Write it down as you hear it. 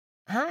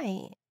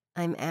Hi,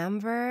 I'm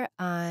Amber.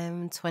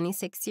 I'm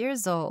 26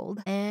 years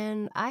old,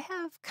 and I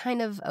have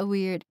kind of a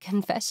weird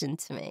confession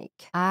to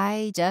make.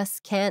 I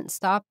just can't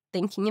stop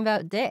thinking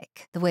about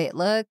dick. The way it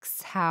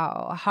looks,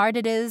 how hard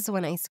it is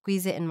when I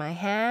squeeze it in my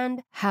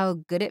hand, how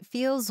good it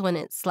feels when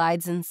it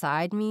slides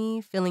inside me,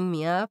 filling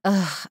me up.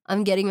 Ugh,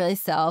 I'm getting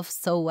myself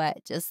so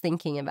wet just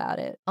thinking about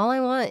it. All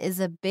I want is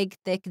a big,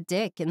 thick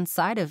dick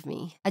inside of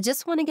me. I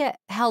just want to get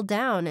held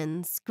down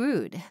and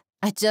screwed.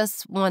 I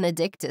just want a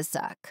dick to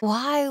suck.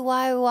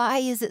 Why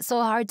is it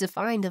so hard to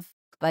find a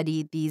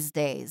buddy these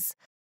days?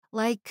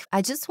 Like,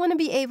 I just want to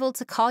be able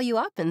to call you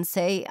up and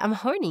say, I'm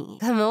horny,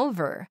 come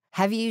over.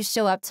 Have you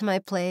show up to my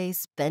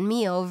place, bend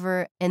me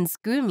over, and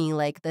screw me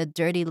like the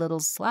dirty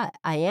little slut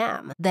I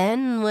am.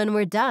 Then, when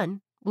we're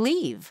done,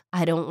 leave.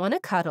 I don't want to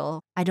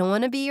cuddle. I don't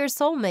want to be your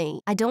soulmate.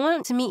 I don't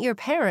want to meet your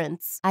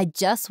parents. I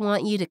just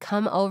want you to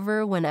come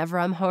over whenever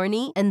I'm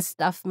horny and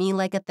stuff me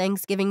like a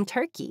Thanksgiving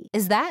turkey.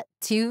 Is that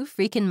too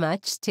freaking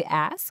much to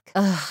ask?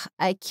 Ugh,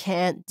 I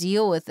can't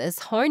deal with this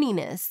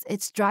horniness.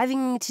 It's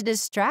driving me to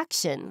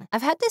distraction.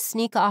 I've had to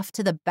sneak off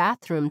to the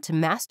bathroom to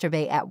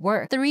masturbate at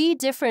work 3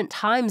 different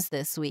times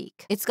this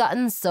week. It's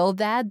gotten so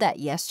bad that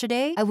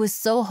yesterday I was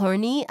so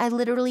horny I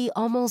literally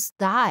almost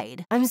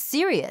died. I'm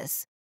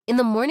serious. In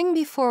the morning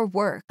before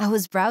work, I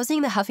was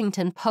browsing the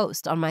Huffington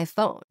Post on my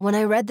phone when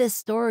I read this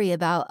story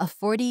about a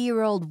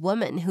 40-year-old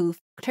woman who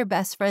fucked her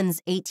best friend's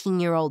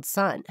 18-year-old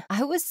son.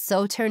 I was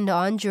so turned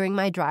on during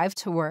my drive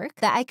to work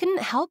that I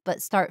couldn't help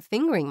but start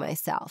fingering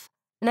myself.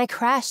 And I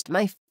crashed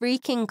my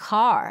freaking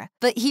car.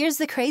 But here's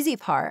the crazy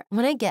part.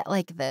 When I get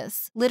like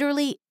this,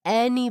 literally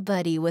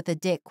anybody with a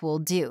dick will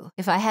do.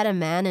 If I had a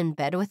man in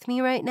bed with me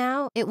right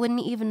now, it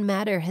wouldn't even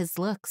matter his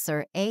looks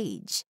or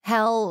age.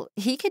 Hell,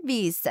 he could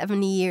be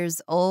 70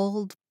 years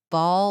old,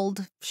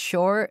 bald,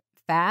 short,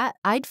 fat.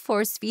 I'd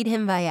force feed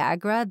him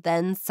Viagra,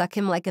 then suck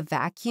him like a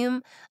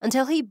vacuum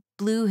until he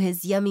blew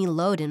his yummy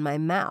load in my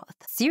mouth.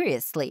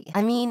 Seriously.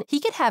 I mean, he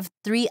could have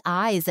 3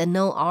 eyes and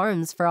no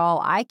arms for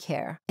all I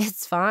care.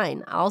 It's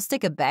fine. I'll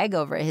stick a bag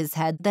over his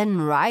head,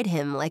 then ride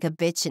him like a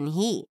bitch in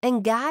heat.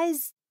 And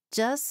guys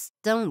just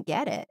don't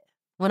get it.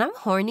 When I'm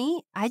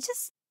horny, I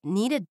just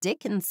need a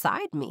dick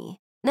inside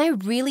me. And I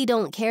really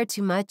don't care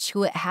too much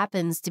who it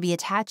happens to be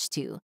attached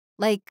to.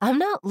 Like, I'm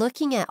not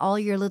looking at all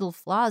your little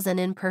flaws and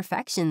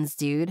imperfections,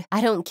 dude.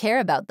 I don't care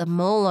about the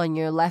mole on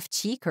your left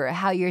cheek or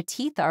how your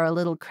teeth are a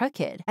little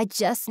crooked. I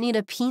just need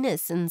a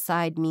penis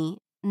inside me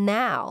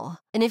now.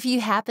 And if you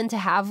happen to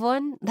have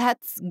one,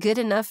 that's good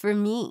enough for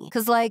me.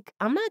 Cause like,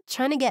 I'm not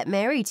trying to get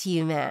married to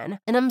you, man.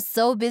 And I'm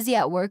so busy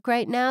at work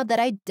right now that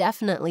I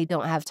definitely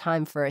don't have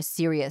time for a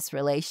serious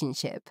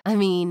relationship. I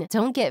mean,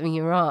 don't get me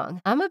wrong.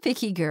 I'm a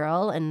picky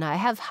girl and I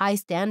have high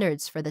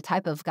standards for the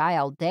type of guy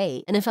I'll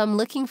date. And if I'm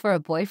looking for a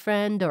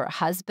boyfriend or a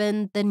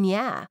husband, then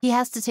yeah, he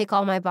has to tick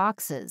all my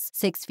boxes.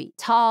 6 feet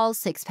tall,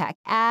 6-pack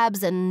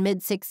abs, and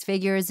mid 6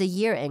 figures a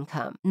year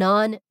income.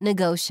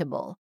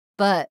 Non-negotiable.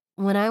 But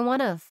when I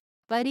want a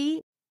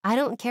buddy, I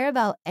don't care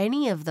about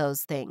any of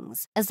those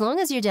things. As long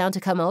as you're down to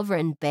come over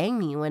and bang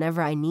me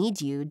whenever I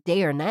need you,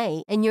 day or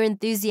night, and you're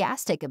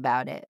enthusiastic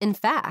about it. In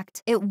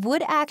fact, it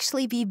would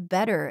actually be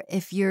better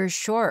if you're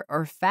short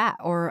or fat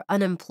or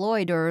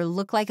unemployed or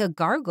look like a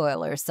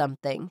gargoyle or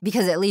something,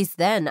 because at least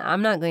then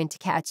I'm not going to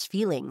catch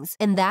feelings.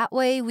 And that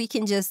way we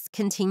can just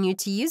continue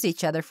to use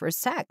each other for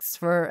sex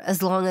for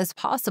as long as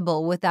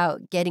possible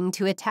without getting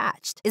too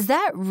attached. Is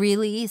that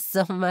really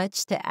so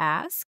much to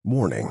ask?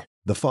 Warning.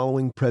 The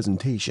following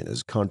presentation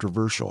is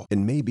controversial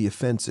and may be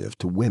offensive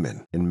to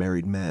women and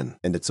married men,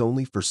 and it's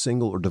only for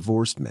single or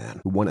divorced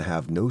men who want to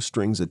have no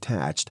strings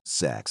attached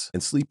sex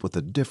and sleep with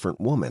a different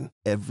woman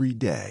every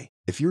day.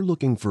 If you're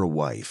looking for a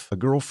wife, a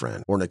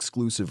girlfriend, or an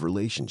exclusive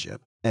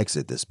relationship,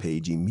 exit this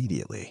page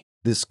immediately.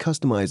 This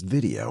customized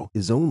video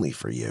is only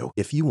for you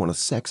if you want a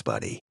sex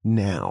buddy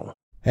now.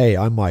 Hey,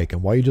 I'm Mike,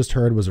 and what you just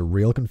heard was a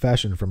real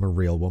confession from a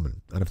real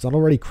woman. And if it's not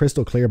already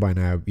crystal clear by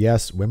now,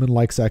 yes, women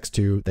like sex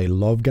too, they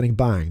love getting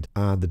banged,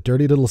 and the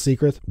dirty little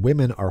secret,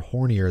 women are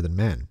hornier than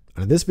men.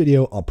 And in this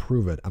video, I'll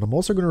prove it, and I'm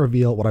also going to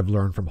reveal what I've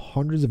learned from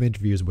hundreds of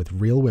interviews with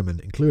real women,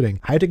 including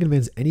how to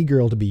convince any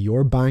girl to be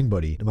your bang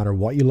buddy, no matter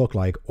what you look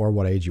like or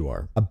what age you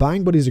are. A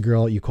bang buddy is a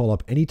girl you call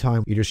up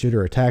anytime, you just shoot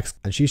her a text,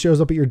 and she shows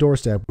up at your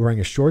doorstep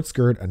wearing a short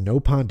skirt and no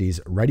panties,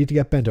 ready to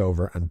get bent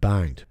over and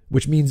banged.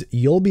 Which means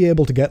you'll be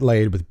able to get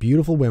laid with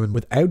beautiful women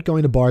without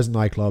going to bars and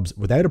nightclubs,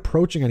 without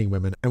approaching any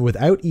women, and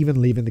without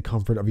even leaving the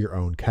comfort of your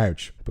own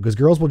couch. Because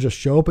girls will just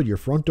show up at your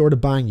front door to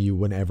bang you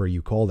whenever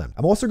you call them.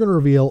 I'm also going to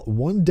reveal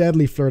one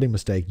deadly flirting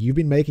mistake you've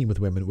been making with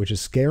women, which is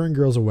scaring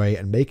girls away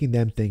and making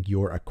them think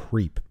you're a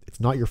creep. It's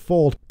not your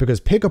fault,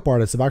 because pickup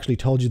artists have actually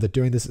told you that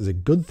doing this is a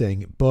good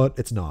thing, but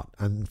it's not.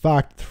 And in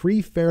fact,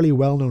 3 fairly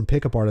well-known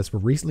pickup artists were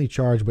recently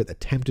charged with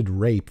attempted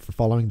rape for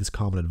following this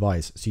common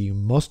advice, so you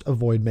must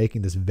avoid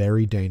making this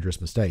very dangerous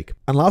mistake.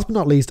 And last but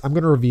not least, I'm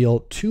going to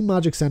reveal 2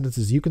 magic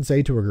sentences you can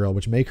say to a girl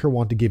which make her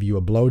want to give you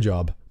a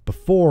blowjob,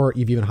 before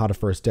you've even had a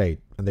first date,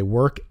 and they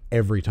work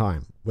every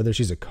time. Whether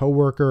she's a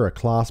coworker, a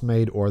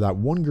classmate, or that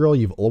one girl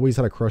you've always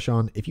had a crush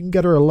on, if you can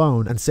get her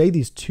alone and say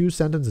these 2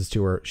 sentences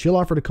to her, she'll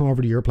offer to come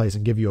over to your place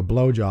and give you a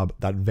blowjob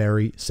that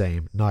very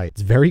same night.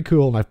 It's very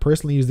cool, and I've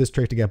personally used this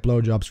trick to get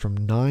blowjobs from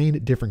 9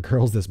 different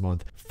girls this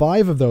month.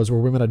 5 of those were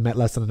women I'd met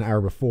less than an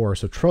hour before,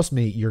 so trust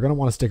me, you're going to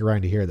want to stick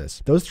around to hear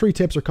this. Those 3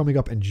 tips are coming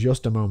up in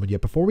just a moment,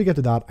 yet before we get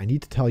to that, I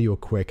need to tell you a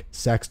quick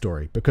sex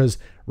story, because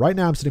right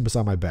now I'm sitting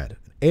beside my bed.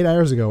 8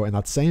 hours ago in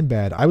that same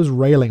bed, I was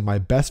railing my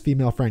best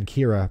female friend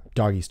Kira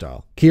doggy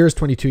style. Kira's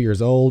 22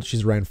 years old,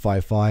 she's around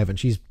 5'5", and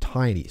she's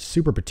tiny,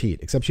 super petite,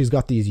 except she's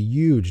got these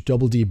huge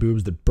double D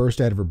boobs that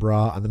burst out of her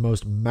bra and the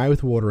most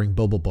mouth-watering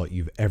bubble butt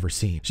you've ever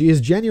seen. She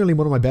is genuinely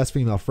one of my best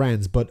female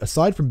friends, but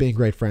aside from being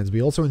great friends,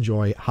 we also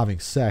enjoy having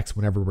sex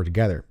whenever we're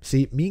together.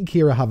 See, me and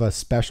Kira have a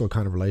special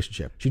kind of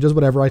relationship. She does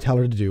whatever I tell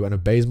her to do and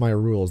obeys my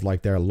rules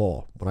like they're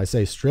law. When I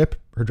say strip,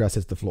 her dress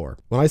hits the floor.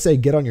 When I say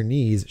get on your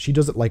knees, she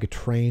does it like a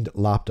trained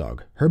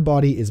lapdog. Her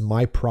body is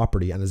my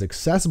property and is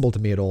accessible to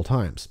me at all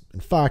times. In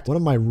fact, one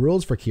of my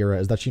rules for Kira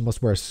is that she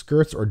must wear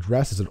skirts or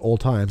dresses at all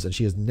times, and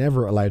she is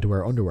never allowed to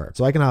wear underwear,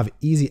 so I can have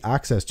easy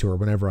access to her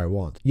whenever I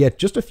want. Yet,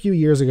 just a few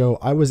years ago,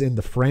 I was in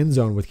the friend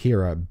zone with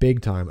Kira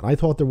big time, and I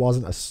thought there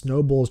wasn't a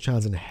snowball's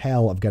chance in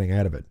hell of getting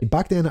out of it.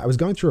 Back then, I was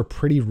going through a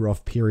pretty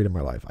rough period in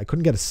my life. I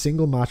couldn't get a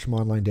single match from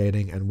online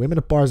dating, and women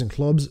at bars and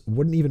clubs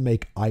wouldn't even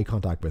make eye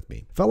contact with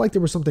me. Felt like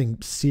there was something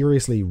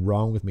seriously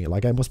wrong with me,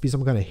 like I must be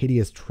some kind of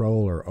hideous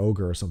troll or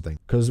ogre or something.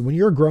 Because when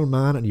you're a grown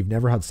man and you've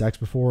never had sex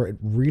before, it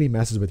really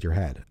messes with your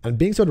head. And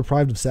being so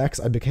deprived of sex,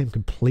 I became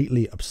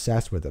completely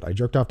obsessed with it. I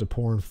jerked off to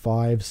porn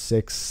 5,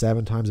 6,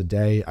 7 times a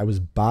day. I was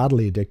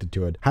badly addicted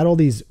to it. Had all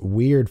these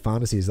weird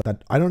fantasies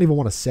that I don't even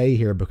want to say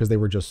here because they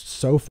were just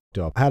so fucked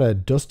up. I had a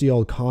dusty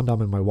old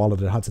condom in my wallet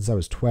that I had since I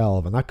was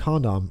 12, and that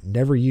condom,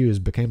 never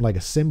used, became like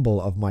a symbol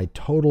of my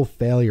total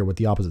failure with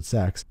the opposite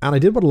sex. And I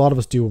did what a lot of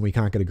us do when we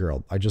can't get a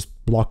girl. I just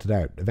blocked it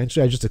out.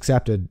 Eventually I just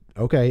accepted,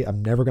 okay,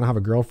 I'm never going to have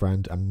a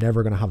girlfriend. I'm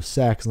never going to have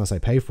sex unless I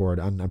pay for it,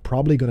 and I'm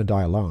probably going to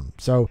die alone.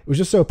 So it was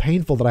just so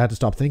painful that I had to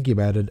stop thinking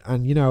about it.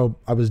 And you know,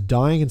 I was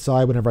dying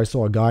inside whenever I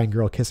saw a guy and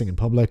girl kissing in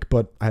public,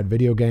 but I had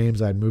video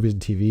games, I had movies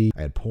and TV,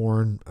 I had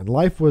porn, and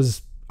life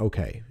was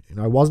okay. You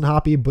know, I wasn't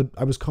happy, but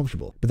I was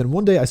comfortable. But then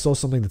one day I saw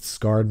something that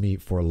scarred me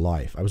for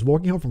life. I was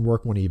walking home from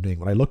work one evening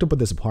when I looked up at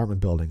this apartment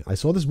building. I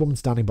saw this woman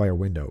standing by her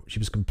window. She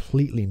was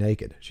completely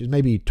naked. She was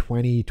maybe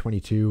 20,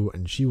 22,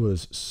 and she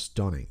was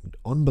stunning.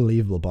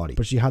 Unbelievable body.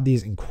 But she had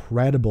these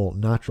incredible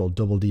natural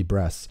double D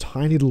breasts,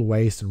 tiny little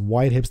waist, and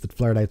wide hips that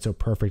flared out so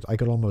perfect I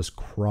could almost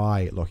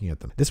cry looking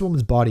at them. This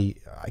woman's body,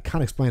 I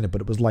can't explain it,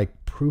 but it was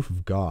like proof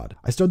of God.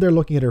 I stood there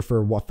looking at her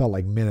for what felt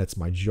like minutes,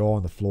 my jaw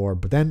on the floor,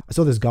 but then I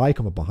saw this guy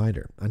come up behind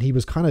her, and he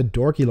was kind of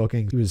dorky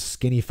looking. He was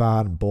skinny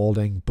fat and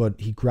balding, but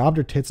he grabbed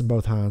her tits in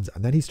both hands,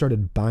 and then he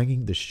started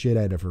banging the shit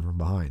out of her from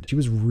behind. She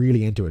was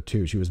really into it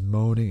too. She was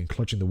moaning and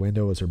clutching the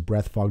window as her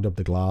breath fogged up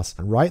the glass,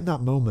 and right in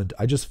that moment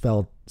I just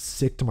felt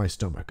sick to my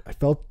stomach. I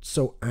felt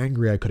so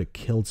angry I could have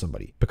killed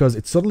somebody, because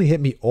it suddenly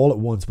hit me all at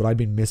once what I'd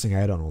been missing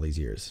out on all these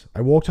years.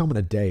 I walked home in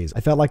a daze.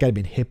 I felt like I'd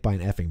been hit by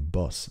an effing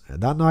bus.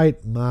 And that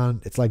night,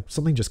 man, it's like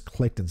something just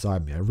clicked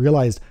inside me. I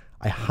realized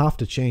I have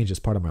to change this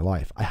part of my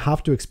life. I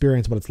have to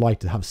experience what it's like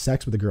to have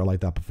sex with a girl like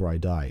that before I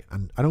die.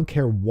 And I don't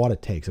care what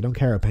it takes. I don't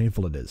care how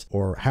painful it is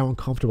or how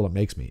uncomfortable it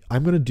makes me.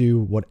 I'm going to do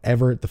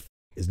whatever the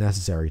is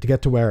necessary to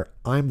get to where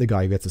I'm the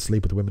guy who gets to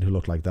sleep with women who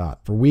look like that.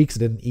 For weeks, I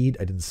didn't eat,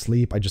 I didn't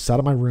sleep. I just sat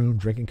in my room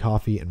drinking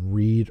coffee and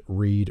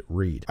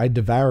read. I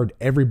devoured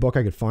every book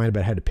I could find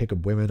about how to pick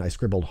up women. I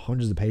scribbled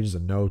hundreds of pages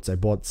of notes. I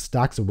bought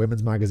stacks of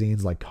women's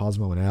magazines like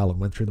Cosmo and Elle and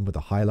went through them with a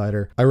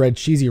highlighter. I read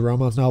cheesy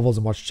romance novels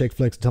and watched chick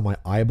flicks until my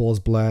eyeballs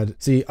bled.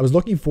 See, I was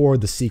looking for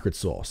the secret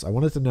sauce. I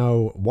wanted to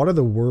know, what are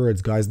the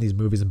words guys in these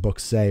movies and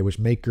books say which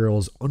make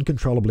girls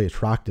uncontrollably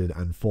attracted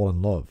and fall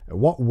in love?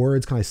 What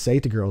words can I say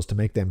to girls to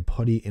make them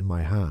putty in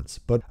my hands?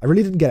 But I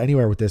really didn't get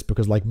anywhere with this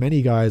because, like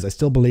many guys, I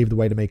still believed the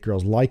way to make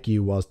girls like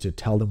you was to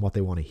tell them what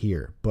they want to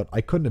hear. But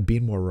I couldn't have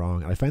been more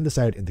wrong, and I found this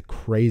out in the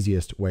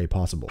craziest way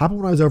possible. Happened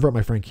when I was over at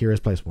my friend Kira's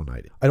place one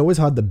night. I'd always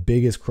had the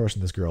biggest crush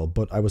on this girl,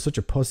 but I was such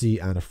a pussy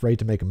and afraid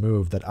to make a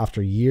move that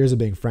after years of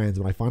being friends,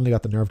 when I finally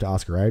got the nerve to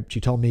ask her out,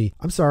 she told me,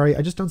 "I'm sorry,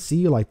 I just don't see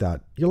you like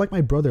that. You're like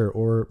my brother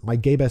or my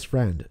gay best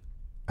friend."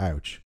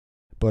 Ouch.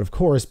 But of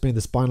course, being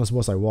the spineless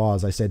wuss I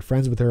was, I stayed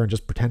friends with her and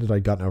just pretended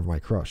I'd gotten over my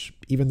crush.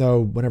 Even though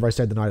whenever I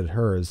stayed the night at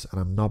hers,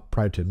 and I'm not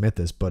proud to admit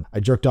this, but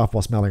I jerked off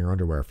while smelling her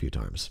underwear a few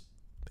times.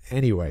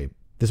 Anyway,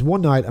 this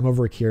one night I'm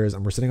over at Kira's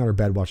and we're sitting on her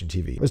bed watching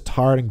TV. I was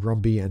tired and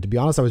grumpy, and to be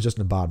honest, I was just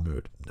in a bad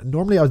mood.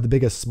 Normally I was the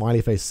biggest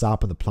smiley face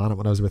sap on the planet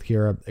when I was with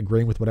Kira,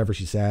 agreeing with whatever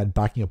she said,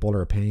 backing up all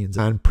her opinions,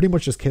 and pretty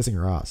much just kissing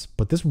her ass.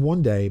 But this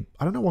one day,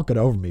 I don't know what got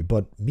over me,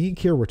 but me and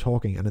Kira were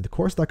talking, and in the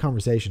course of that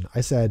conversation,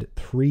 I said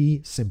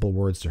 3 simple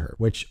words to her,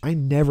 which I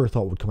never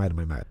thought would come out of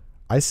my mouth.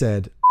 I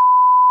said,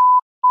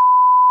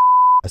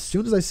 as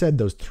soon as I said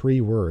those 3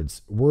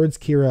 words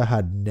Kira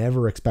had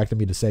never expected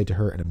me to say to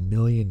her in a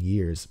million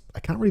years. I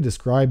can't really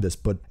describe this,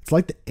 but it's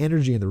like the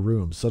energy in the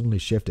room suddenly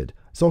shifted.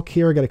 Saw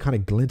Kira get a kind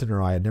of glint in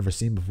her eye I'd never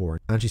seen before,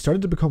 and she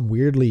started to become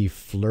weirdly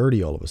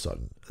flirty all of a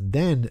sudden. And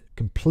then,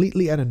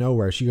 completely out of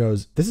nowhere, she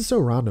goes, "This is so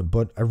random,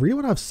 but I really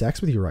want to have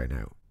sex with you right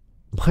now."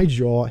 My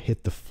jaw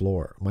hit the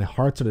floor. My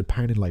heart started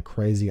pounding like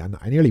crazy, and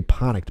I nearly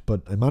panicked,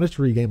 but I managed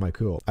to regain my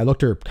cool. I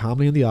looked her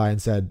calmly in the eye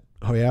and said,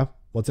 "Oh yeah?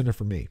 What's in it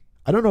for me?"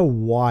 I don't know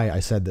why I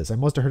said this. I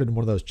must have heard it in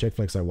one of those chick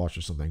flicks I watched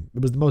or something.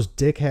 It was the most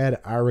dickhead,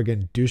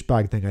 arrogant,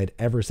 douchebag thing I'd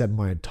ever said in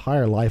my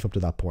entire life up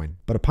to that point.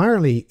 But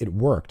apparently it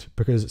worked,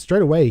 because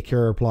straight away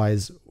Kira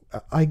replies,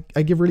 I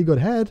give really good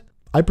head."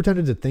 I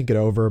pretended to think it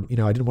over.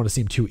 I didn't want to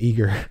seem too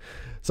eager.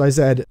 So I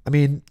said, "I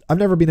mean, I've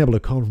never been able to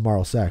come from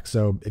oral sex,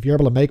 so if you're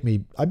able to make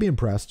me, I'd be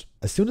impressed."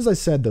 As soon as I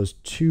said those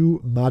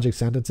two magic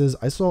sentences,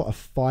 I saw a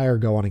fire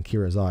go on in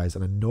Kira's eyes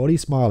and a naughty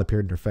smile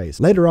appeared in her face.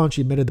 Later on, she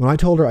admitted that when I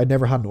told her I'd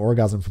never had an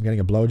orgasm from getting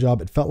a blowjob,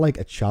 it felt like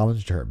a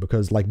challenge to her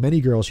because, like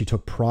many girls, she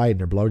took pride in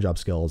her blowjob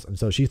skills, and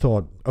so she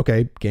thought,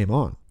 okay, game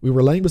on. We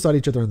were laying beside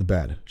each other in the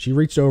bed. She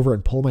reached over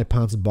and pulled my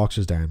pants and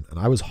boxers down, and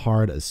I was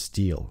hard as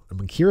steel. And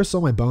when Kira saw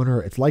my boner,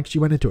 it's like she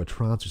went into a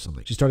trance or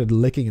something. She started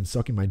licking and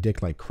sucking my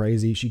dick like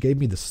crazy. She gave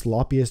me the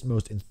sloppiest,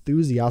 most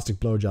enthusiastic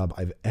blowjob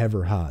I've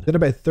ever had. In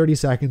about 30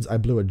 seconds, I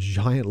blew a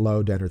giant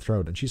load down her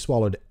throat, and she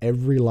swallowed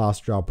every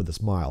last drop with a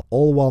smile,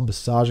 all while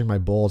massaging my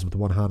balls with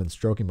one hand and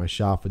stroking my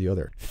shaft with the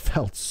other. It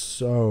felt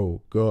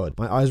so good.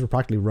 My eyes were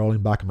practically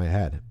rolling back in my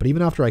head, but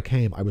even after I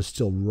came, I was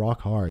still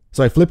rock hard.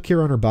 So I flipped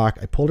Kira on her back,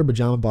 I pulled her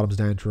pajama bottoms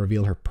down to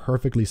reveal her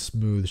perfectly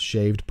smooth,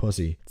 shaved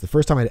pussy. It's the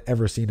first time I'd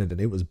ever seen it, and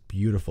it was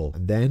beautiful.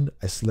 And then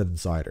I slid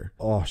inside her.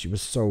 Oh, she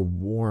was so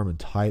warm and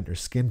tight, and her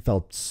skin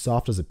felt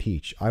soft as a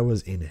peach. I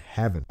was in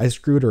heaven. I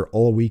screwed her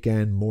all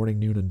weekend, morning,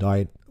 noon, and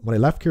night. When I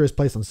left Kira's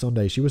place on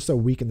Sunday, she was so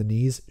weak in the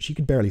knees, she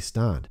could barely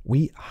stand.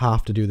 "We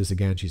have to do this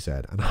again," she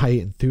said, and I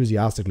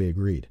enthusiastically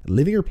agreed.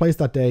 Leaving her place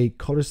that day,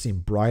 colors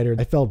seemed brighter.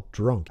 I felt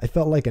drunk. I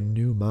felt like a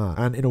new man.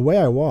 And in a way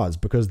I was,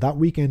 because that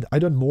weekend,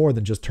 I'd done more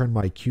than just turn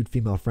my cute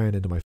female friend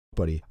into my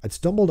buddy. I'd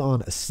stumbled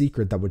on a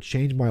secret that would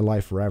change my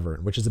life forever,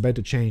 and which is about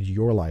to change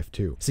your life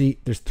too. See,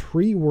 there's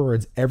 3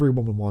 words every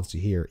woman wants to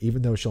hear,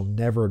 even though she'll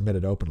never admit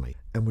it openly.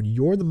 And when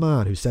you're the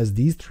man who says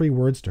these 3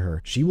 words to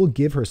her, she will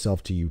give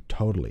herself to you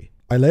totally.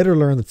 I later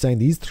learned that saying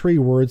these 3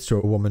 words to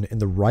a woman in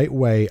the right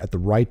way at the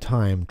right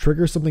time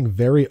triggers something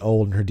very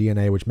old in her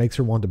DNA, which makes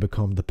her want to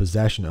become the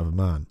possession of a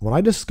man. When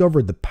I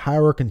discovered the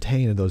power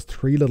contained in those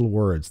 3 little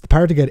words, the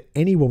power to get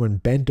any woman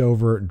bent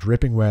over,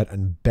 dripping wet,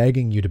 and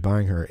begging you to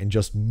bang her in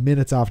just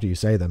minutes after you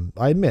say them,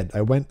 I admit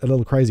I went a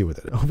little crazy with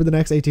it. Over the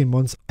next 18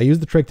 months, I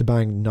used the trick to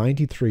bang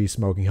 93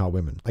 smoking hot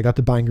women. I got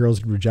to bang girls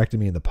who rejected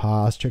me in the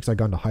past, chicks I'd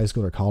gone to high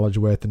school or college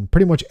with, and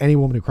pretty much any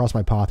woman who crossed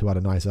my path who had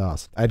a nice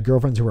ass. I had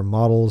girlfriends who were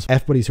models,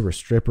 F-buddies who were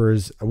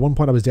strippers. At one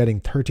point I was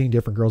dating 13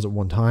 different girls at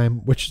one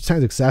time, which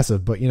sounds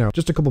excessive, but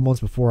just a couple months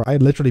before, I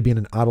had literally been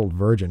an adult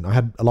virgin. I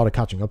had a lot of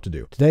catching up to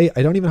do. Today,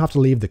 I don't even have to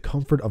leave the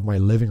comfort of my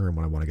living room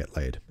when I want to get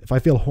laid. If I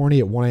feel horny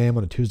at 1 a.m.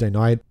 on a Tuesday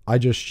night, I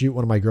just shoot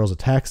one of my girls a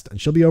text, and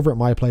she'll be over at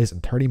my place in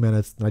 30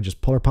 minutes, and I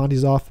just pull her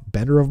panties off,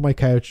 bend her over my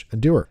couch,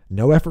 and do her.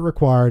 No effort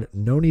required,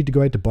 no need to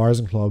go out to bars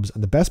and clubs,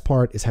 and the best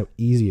part is how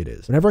easy it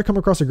is. Whenever I come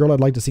across a girl I'd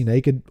like to see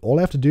naked, all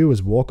I have to do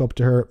is walk up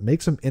to her,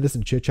 make some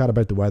innocent chit chat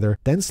about the weather,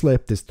 then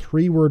slip this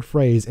 3-word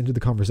phrase into the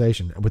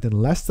conversation, and within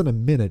less than a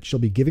minute, she'll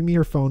be giving me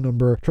her phone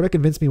number, trying to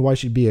convince me why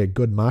she'd be a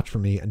good match for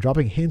me, and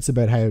dropping hints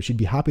about how she'd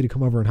be happy to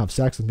come over and have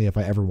sex with me if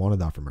I ever wanted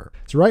that from her.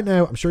 So right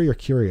now, I'm sure you're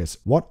curious,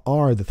 what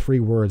are the 3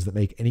 words that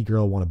make any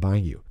girl want to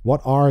bang you?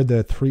 What are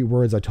the 3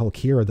 words I told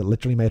Kira that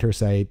literally made her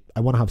say,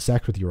 I want to have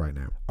sex with you right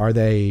now? Are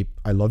they,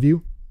 I love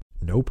you?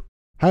 Nope.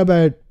 How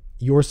about,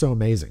 you're so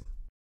amazing?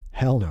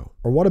 Hell no.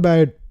 Or what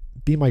about,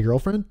 be my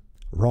girlfriend?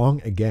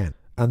 Wrong again.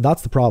 And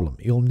that's the problem.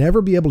 You'll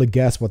never be able to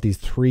guess what these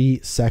 3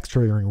 sex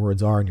triggering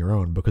words are on your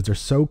own because they're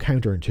so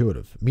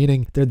counterintuitive,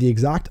 meaning they're the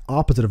exact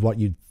opposite of what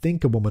you'd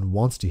think a woman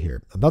wants to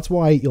hear. And that's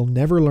why you'll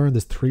never learn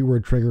this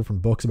 3-word trigger from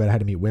books about how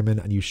to meet women,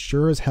 and you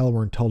sure as hell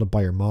weren't told it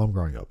by your mom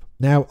growing up.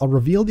 Now, I'll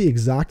reveal the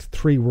exact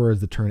 3 words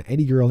that turn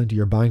any girl into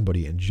your bang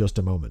buddy in just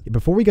a moment.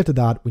 Before we get to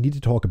that, we need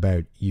to talk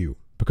about you.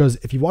 Because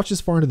if you watch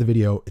this far into the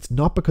video, it's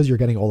not because you're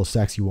getting all the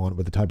sex you want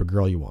with the type of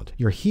girl you want.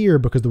 You're here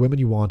because the women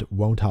you want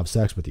won't have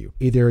sex with you.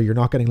 Either you're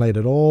not getting laid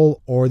at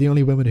all, or the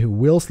only women who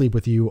will sleep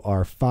with you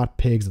are fat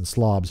pigs and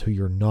slobs who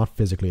you're not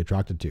physically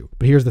attracted to.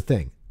 But here's the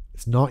thing.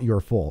 It's not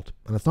your fault.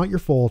 And it's not your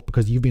fault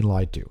because you've been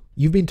lied to.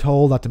 You've been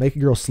told that to make a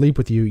girl sleep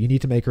with you, you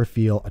need to make her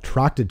feel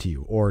attracted to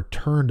you or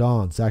turned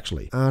on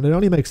sexually. And it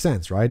only makes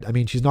sense, right? I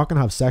mean, she's not going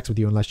to have sex with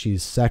you unless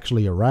she's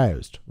sexually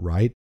aroused,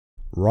 right?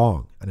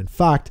 Wrong. And in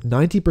fact,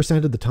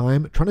 90% of the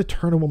time, trying to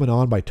turn a woman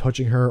on by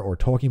touching her or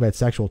talking about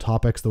sexual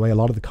topics the way a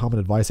lot of the common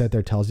advice out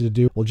there tells you to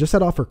do will just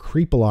set off her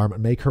creep alarm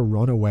and make her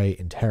run away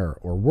in terror.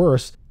 Or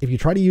worse, if you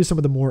try to use some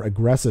of the more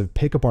aggressive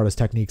pickup artist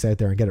techniques out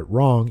there and get it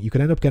wrong, you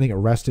could end up getting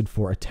arrested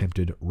for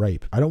attempted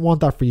rape. I don't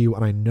want that for you,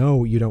 and I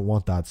know you don't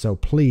want that. So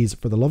please,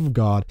 for the love of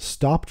God,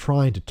 stop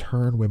trying to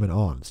turn women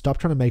on. Stop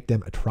trying to make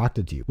them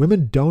attracted to you.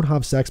 Women don't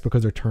have sex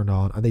because they're turned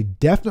on, and they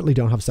definitely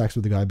don't have sex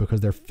with a guy because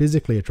they're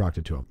physically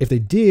attracted to him. If they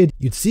did,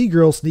 You'd see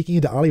girls sneaking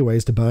into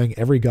alleyways to bang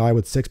every guy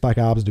with six-pack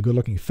abs and a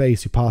good-looking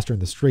face who passed her in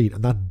the street,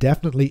 and that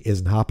definitely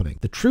isn't happening.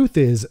 The truth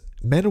is,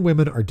 men and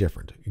women are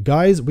different.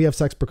 Guys, we have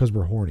sex because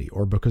we're horny,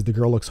 or because the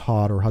girl looks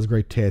hot, or has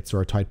great tits, or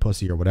a tight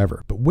pussy, or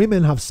whatever. But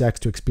women have sex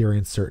to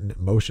experience certain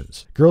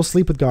emotions. Girls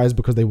sleep with guys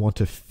because they want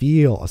to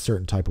feel a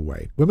certain type of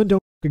way. Women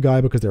don't a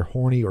guy because they're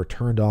horny or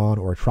turned on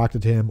or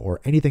attracted to him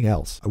or anything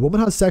else. A woman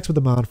has sex with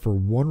a man for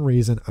one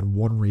reason and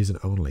one reason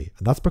only,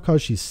 and that's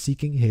because she's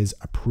seeking his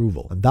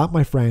approval. And that,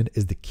 my friend,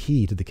 is the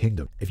key to the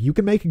kingdom. If you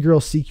can make a girl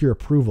seek your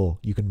approval,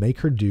 you can make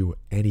her do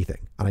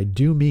anything. And I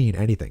do mean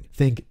anything.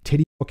 Think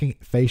titty fucking,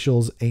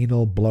 facials,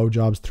 anal,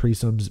 blowjobs,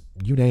 threesomes,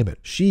 you name it.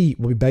 She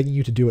will be begging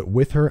you to do it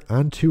with her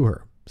and to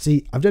her.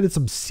 See, I've dated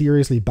some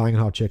seriously banging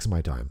hot chicks in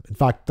my time. In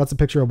fact, that's a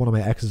picture of one of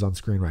my exes on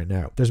screen right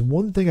now. There's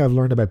one thing I've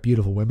learned about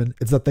beautiful women,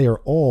 it's that they are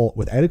all,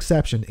 without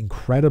exception,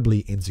 incredibly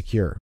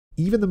insecure.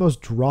 Even the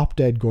most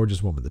drop-dead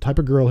gorgeous woman, the type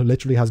of girl who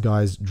literally has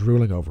guys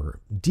drooling over her,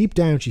 deep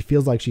down she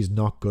feels like she's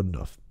not good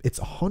enough. It's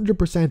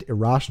 100%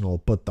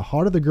 irrational, but the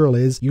hotter the girl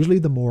is, usually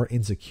the more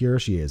insecure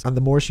she is, and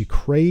the more she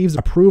craves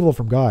approval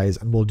from guys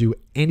and will do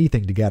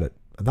anything to get it.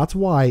 And that's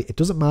why it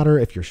doesn't matter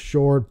if you're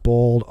short,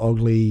 bald,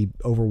 ugly,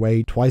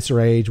 overweight, twice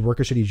her age, work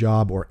a shitty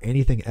job, or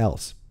anything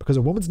else. Because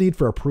a woman's need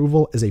for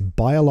approval is a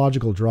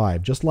biological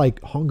drive, just like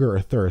hunger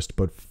or thirst,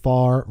 but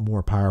far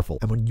more powerful.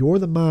 And when you're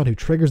the man who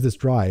triggers this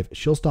drive,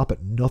 she'll stop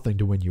at nothing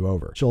to win you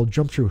over. She'll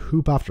jump through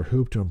hoop after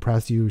hoop to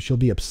impress you. She'll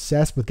be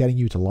obsessed with getting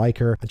you to like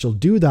her. And she'll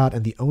do that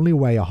in the only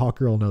way a hot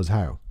girl knows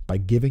how, by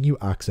giving you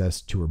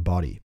access to her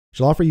body.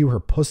 She'll offer you her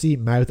pussy,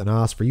 mouth, and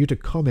ass for you to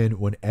come in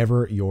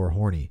whenever you're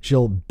horny.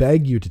 She'll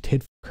beg you to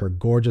tit her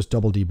gorgeous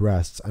double D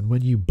breasts, and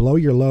when you blow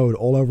your load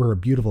all over her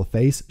beautiful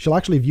face, she'll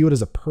actually view it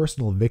as a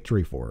personal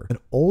victory for her. And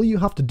all you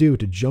have to do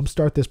to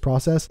jumpstart this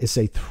process is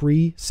say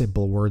 3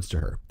 simple words to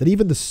her that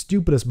even the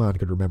stupidest man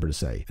could remember to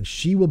say, and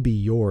she will be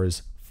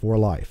yours for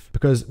life.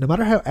 Because no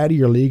matter how out of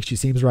your league she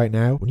seems right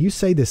now, when you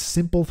say this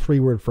simple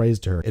 3-word phrase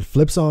to her, it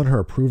flips on her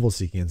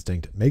approval-seeking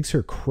instinct, makes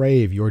her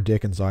crave your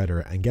dick inside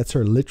her, and gets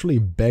her literally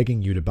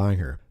begging you to bang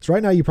her. So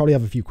right now you probably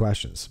have a few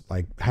questions,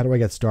 like, how do I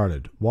get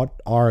started? What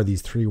are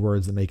these 3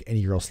 words that make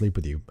any girl sleep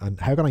with you? And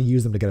how can I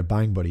use them to get a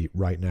bang buddy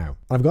right now?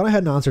 And I've gone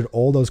ahead and answered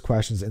all those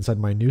questions inside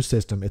my new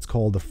system. It's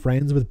called the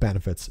Friends with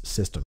Benefits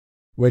system,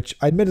 which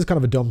I admit is kind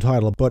of a dumb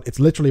title, but it's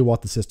literally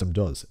what the system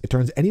does. It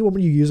turns any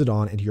woman you use it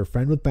on into your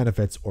friend with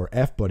benefits, or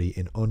F-buddy,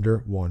 in under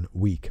 1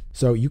 week.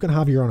 So you can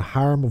have your own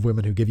harem of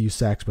women who give you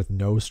sex with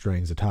no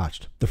strings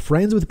attached. The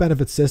Friends with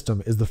Benefits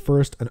system is the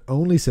first and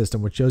only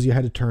system which shows you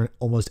how to turn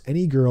almost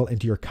any girl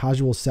into your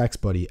casual sex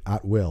buddy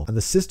at will. And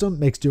the system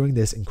makes doing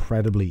this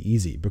incredibly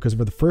easy, because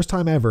for the first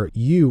time ever,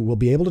 you will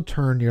be able to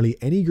turn nearly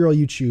any girl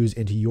you choose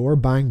into your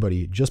bang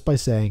buddy just by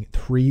saying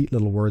 3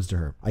 little words to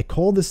her. I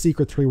call this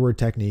secret 3-word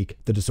technique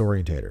the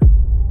disorientator.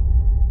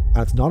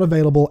 And it's not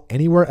available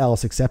anywhere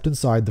else except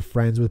inside the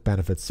Friends with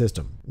Benefits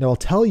system. Now I'll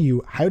tell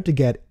you how to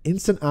get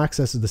instant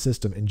access to the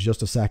system in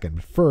just a second,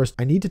 but first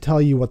I need to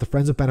tell you what the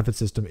Friends with Benefits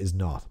system is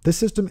not. This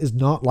system is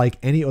not like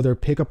any other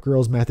pickup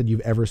girls method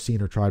you've ever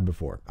seen or tried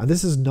before. And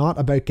this is not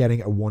about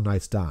getting a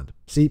one-night stand.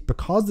 See,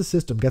 because the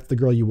system gets the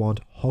girl you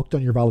want hooked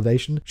on your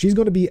validation, she's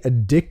going to be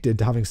addicted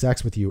to having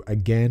sex with you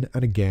again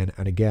and again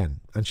and again.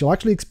 And she'll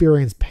actually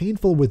experience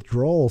painful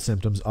withdrawal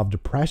symptoms of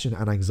depression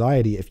and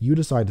anxiety if you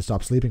decide to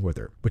stop sleeping with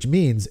her. Which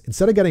means,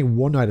 instead of getting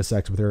 1 night of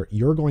sex with her,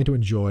 you're going to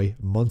enjoy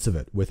months of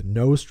it with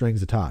no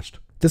strings attached.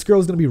 This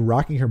girl is going to be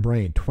racking her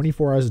brain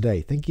 24 hours a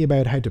day, thinking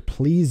about how to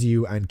please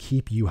you and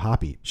keep you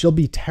happy. She'll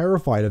be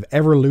terrified of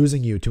ever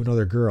losing you to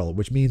another girl,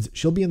 which means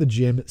she'll be in the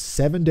gym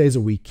 7 days a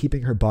week,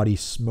 keeping her body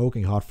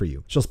smoking hot for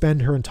you. She'll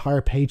spend her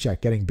entire paycheck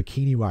getting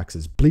bikini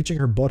waxes, bleaching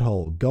her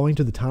butthole, going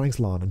to the tanning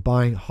salon, and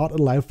buying hot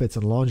little outfits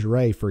and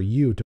lingerie for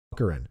you to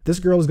her in. This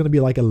girl is going to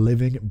be like a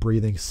living,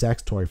 breathing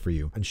sex toy for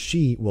you, and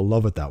she will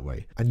love it that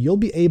way. And you'll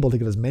be able to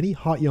get as many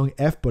hot young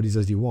F-buddies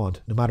as you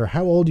want, no matter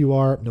how old you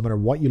are, no matter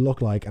what you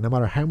look like, and no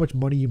matter how much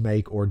money you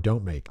make or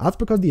don't make. That's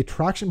because the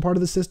attraction part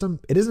of the system,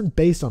 it isn't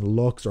based on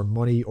looks or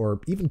money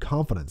or even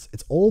confidence.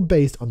 It's all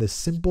based on this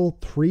simple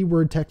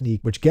 3-word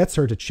technique which gets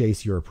her to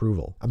chase your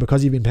approval. And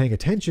because you've been paying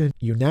attention,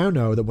 you now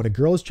know that when a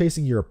girl is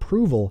chasing your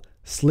approval,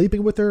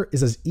 sleeping with her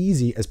is as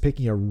easy as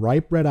picking a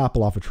ripe red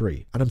apple off a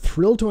tree. And I'm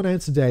thrilled to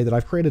announce today that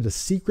I've created a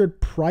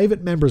secret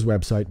private members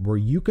website where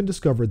you can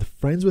discover the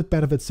Friends with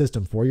Benefits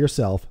system for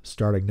yourself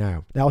starting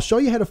now. Now I'll show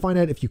you how to find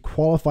out if you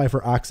qualify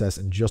for access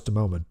in just a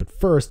moment, but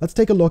first let's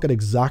take a look at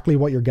exactly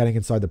what you're getting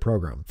inside the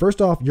program.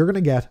 First off, you're going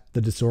to get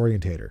the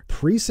disorientator.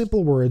 3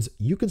 simple words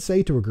you can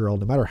say to a girl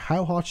no matter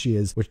how hot she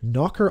is, which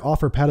knock her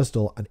off her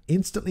pedestal and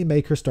instantly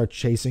make her start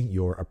chasing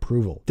your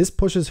approval. This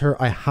pushes her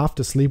I have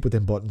to sleep with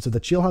him button so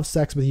that she'll have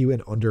sex with you you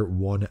in under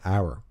 1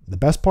 hour. The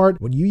best part,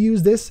 when you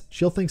use this,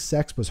 she'll think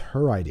sex was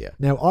her idea.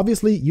 Now,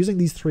 obviously, using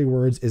these 3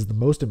 words is the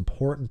most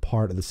important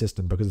part of the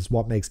system because it's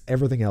what makes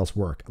everything else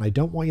work. And I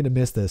don't want you to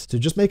miss this. So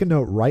just make a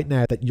note right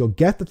now that you'll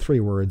get the 3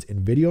 words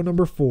in video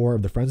number 4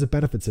 of the Friends with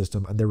Benefits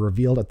system, and they're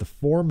revealed at the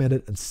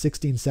 4-minute and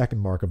 16-second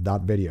mark of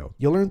that video.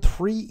 You'll learn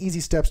 3 easy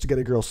steps to get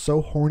a girl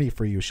so horny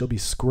for you, she'll be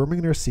squirming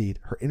in her seat,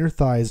 her inner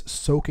thighs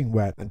soaking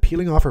wet, and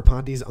peeling off her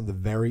panties on the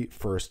very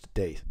first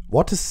date.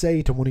 What to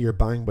say to one of your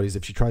bang buddies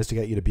if she tries to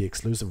get you to be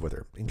exclusive with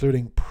her,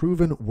 including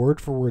proven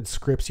word-for-word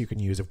scripts you can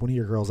use if one of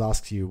your girls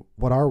asks you,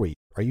 "What are we?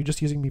 Are you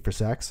just using me for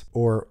sex?"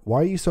 Or,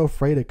 "Why are you so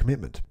afraid of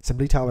commitment?"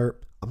 Simply tell her,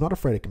 "I'm not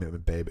afraid of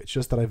commitment, babe. It's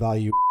just that I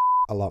value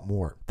a lot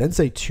more." Then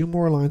say 2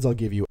 more lines I'll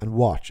give you and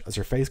watch as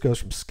her face goes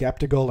from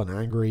skeptical and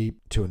angry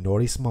to a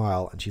naughty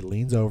smile, and she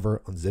leans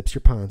over, unzips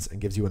your pants,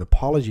 and gives you an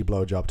apology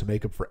blowjob to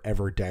make up for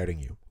ever doubting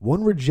you.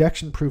 One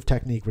rejection-proof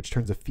technique which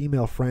turns a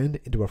female friend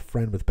into a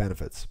friend with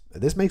benefits.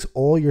 This makes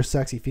all your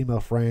sexy female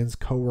friends,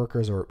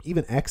 co-workers, or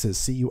even exes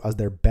see you as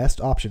their best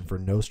option for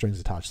no strings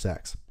attached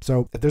sex.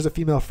 So if there's a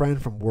female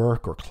friend from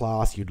work or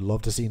class you'd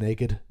love to see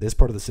naked, this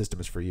part of the system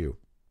is for you.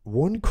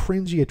 One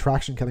cringy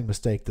attraction-killing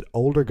mistake that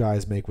older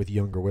guys make with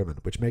younger women,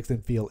 which makes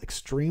them feel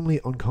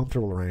extremely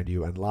uncomfortable around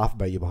you and laugh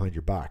about you behind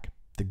your back.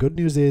 The good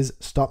news is,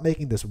 stop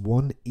making this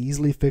one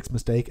easily fixed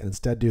mistake and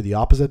instead do the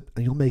opposite,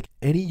 and you'll make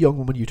any young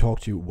woman you talk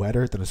to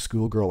wetter than a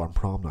schoolgirl on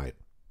prom night.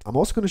 I'm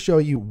also going to show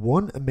you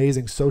one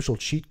amazing social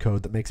cheat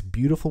code that makes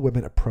beautiful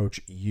women approach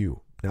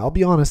you. Now, I'll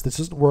be honest, this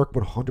doesn't work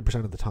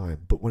 100% of the time,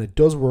 but when it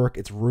does work,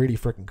 it's really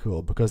freaking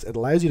cool because it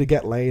allows you to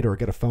get laid or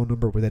get a phone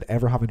number without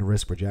ever having to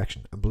risk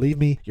rejection. And believe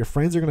me, your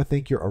friends are going to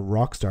think you're a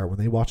rock star when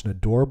they watch an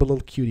adorable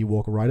little cutie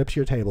walk right up to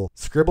your table,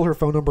 scribble her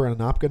phone number on a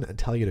napkin, and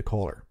tell you to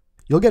call her.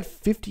 You'll get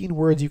 15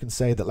 words you can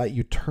say that let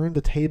you turn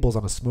the tables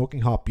on a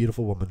smoking hot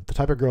beautiful woman, the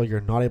type of girl you're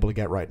not able to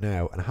get right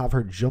now, and have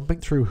her jumping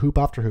through hoop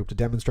after hoop to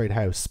demonstrate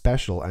how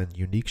special and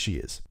unique she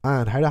is,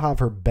 and how to have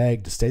her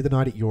beg to stay the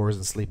night at yours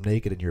and sleep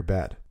naked in your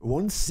bed.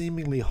 One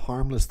seemingly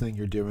harmless thing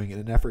you're doing in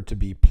an effort to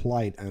be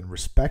polite and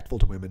respectful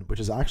to women, which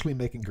is actually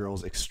making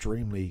girls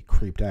extremely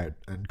creeped out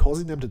and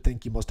causing them to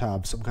think you must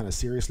have some kind of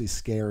seriously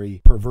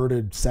scary,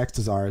 perverted sex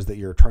desires that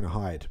you're trying to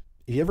hide.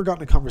 Have you ever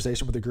gotten a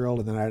conversation with a girl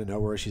and then out of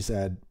nowhere she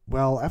said,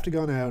 "Well, I have to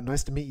go now,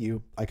 nice to meet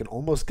you"? I can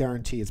almost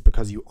guarantee it's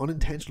because you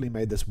unintentionally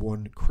made this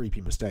one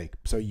creepy mistake,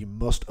 so you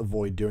must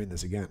avoid doing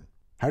this again.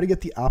 How to get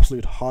the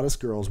absolute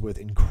hottest girls with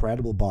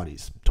incredible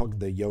bodies. I'm talking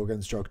to yoga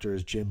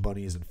instructors, gym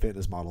bunnies, and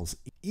fitness models,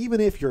 even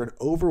if you're an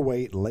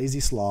overweight, lazy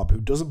slob who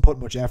doesn't put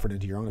much effort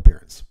into your own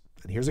appearance.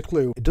 And here's a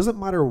clue, it doesn't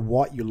matter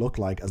what you look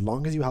like as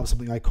long as you have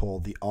something I call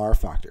the R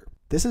factor.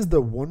 This is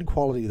the one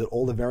quality that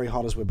all the very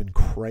hottest women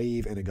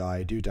crave in a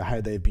guy due to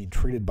how they've been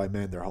treated by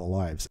men their whole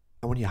lives.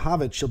 And when you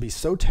have it, she'll be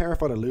so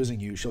terrified of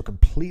losing you, she'll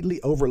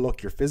completely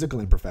overlook your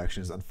physical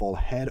imperfections and fall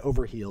head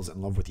over heels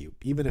in love with you,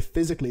 even if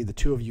physically the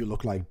two of you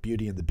look like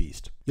Beauty and the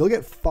Beast. You'll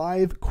get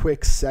 5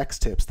 quick sex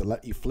tips that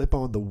let you flip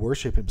on the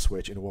worship him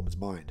switch in a woman's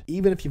mind,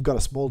 even if you've got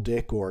a small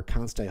dick or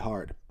can't stay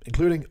hard,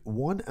 including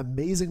one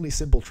amazingly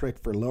simple trick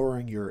for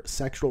lowering your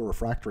sexual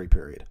refractory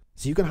period.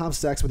 So you can have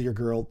sex with your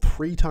girl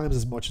 3 times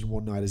as much in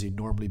one night as you'd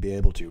normally be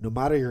able to, no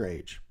matter your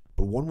age.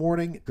 But one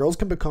warning, girls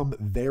can become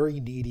very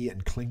needy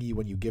and clingy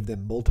when you give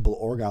them multiple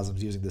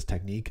orgasms using this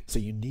technique, so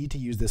you need to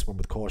use this one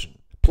with caution.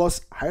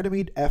 Plus, how to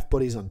meet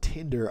F-buddies on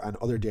Tinder and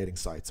other dating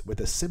sites with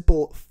a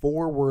simple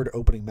 4-word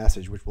opening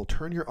message which will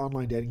turn your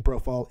online dating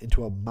profile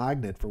into a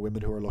magnet for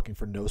women who are looking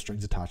for no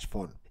strings attached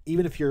fun,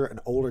 even if you're an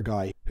older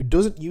guy who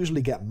doesn't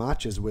usually get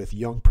matches with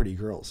young pretty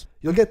girls.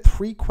 You'll get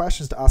 3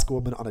 questions to ask a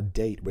woman on a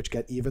date which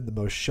get even the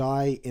most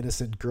shy,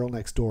 innocent girl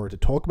next door to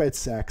talk about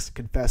sex,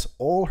 confess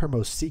all her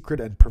most secret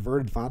and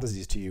perverted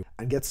fantasies to you,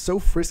 and get so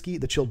frisky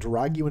that she'll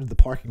drag you into the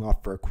parking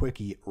lot for a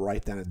quickie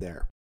right then and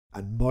there.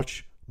 And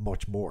much,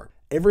 much more.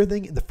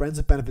 Everything in the Friends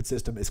with Benefits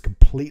system is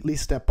completely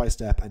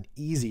step-by-step and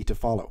easy to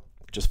follow.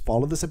 Just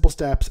follow the simple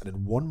steps, and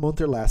in 1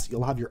 month or less,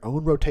 you'll have your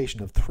own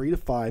rotation of 3 to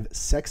 5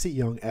 sexy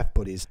young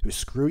F-buddies who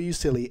screw you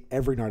silly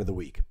every night of the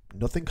week.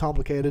 Nothing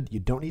complicated,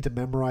 you don't need to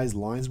memorize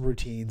lines and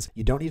routines,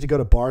 you don't need to go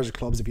to bars or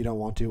clubs if you don't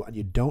want to, and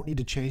you don't need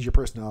to change your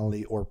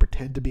personality or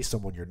pretend to be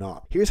someone you're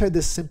not. Here's how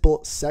this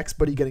simple sex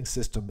buddy getting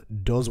system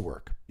does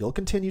work. You'll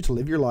continue to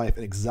live your life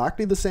in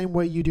exactly the same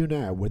way you do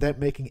now without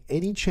making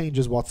any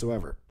changes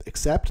whatsoever,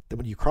 except that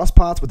when you cross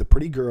paths with a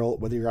pretty girl,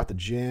 whether you're at the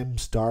gym,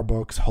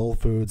 Starbucks, Whole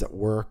Foods, at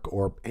work,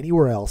 or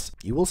anywhere else,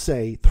 you will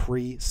say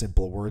 3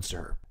 simple words to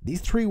her.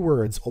 These 3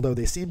 words, although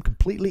they seem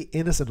completely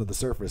innocent on the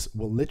surface,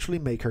 will literally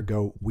make her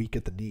go weak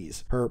at the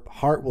knees. Her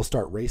heart will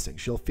start racing,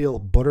 she'll feel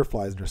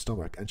butterflies in her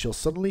stomach, and she'll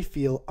suddenly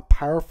feel a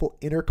powerful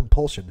inner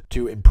compulsion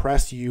to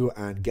impress you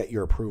and get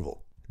your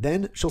approval.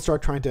 Then she'll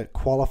start trying to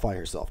qualify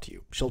herself to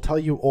you. She'll tell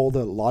you all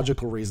the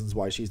logical reasons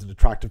why she's an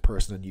attractive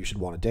person and you should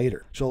want to date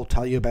her. She'll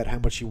tell you about how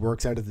much she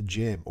works out at the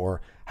gym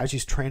or how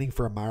she's training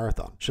for a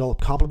marathon. She'll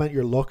compliment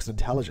your looks and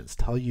intelligence,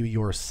 tell you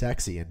you're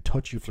sexy, and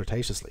touch you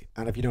flirtatiously.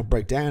 And if you don't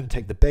break down and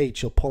take the bait,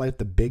 she'll pull out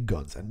the big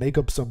guns and make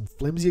up some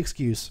flimsy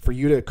excuse for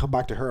you to come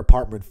back to her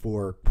apartment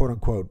for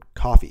quote-unquote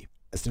coffee.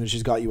 As soon as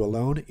she's got you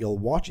alone, you'll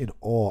watch in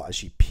awe as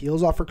she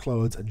peels off her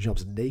clothes and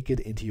jumps naked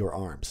into your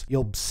arms.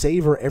 You'll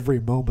savor every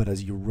moment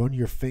as you run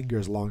your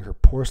fingers along her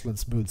porcelain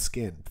smooth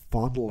skin,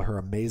 fondle her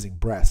amazing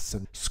breasts,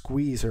 and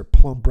squeeze her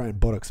plump brown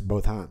buttocks in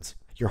both hands.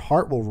 Your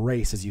heart will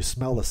race as you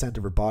smell the scent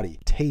of her body,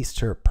 taste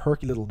her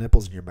perky little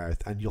nipples in your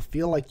mouth, and you'll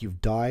feel like you've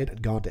died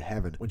and gone to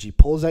heaven when she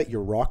pulls out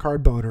your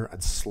rock-hard boner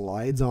and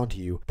slides onto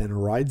you, then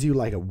rides you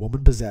like a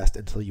woman possessed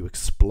until you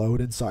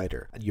explode inside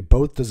her, and you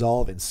both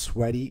dissolve in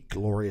sweaty,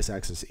 glorious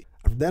ecstasy.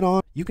 From then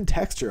on, you can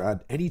text her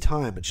at any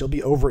time and she'll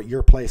be over at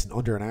your place in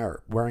under an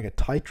hour, wearing a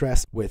tight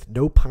dress with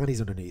no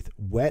panties underneath,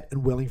 wet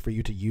and willing for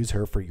you to use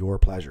her for your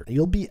pleasure. And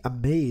you'll be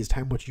amazed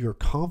how much your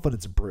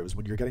confidence improves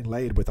when you're getting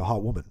laid with a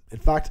hot woman. In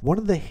fact, one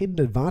of the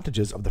hidden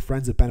advantages of the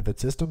Friends with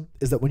Benefits system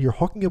is that when you're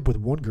hooking up with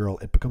one girl,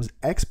 it becomes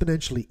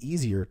exponentially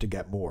easier to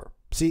get more.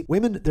 See,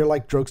 women, they're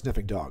like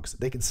drug-sniffing dogs.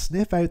 They can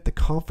sniff out the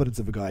confidence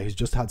of a guy who's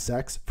just had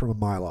sex from a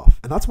mile off.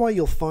 And that's why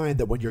you'll find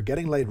that when you're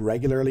getting laid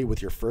regularly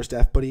with your first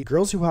F-buddy,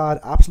 girls who had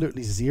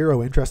absolutely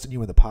zero interest in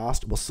you in the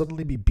past will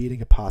suddenly be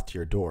beating a path to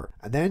your door.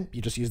 And then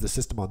you just use the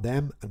system on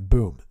them and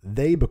boom,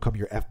 they become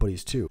your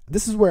F-buddies too.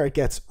 This is where it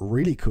gets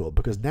really cool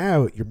because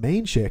now your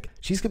main chick,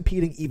 she's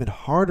competing even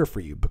harder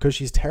for you because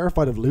she's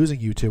terrified of losing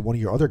you to one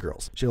of your other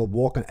girls. She'll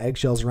walk on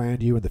eggshells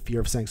around you in the fear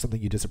of saying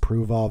something you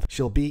disapprove of.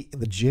 She'll be in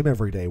the gym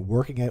every day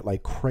working out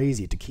like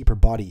crazy to keep her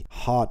body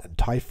hot and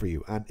tight for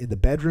you, and in the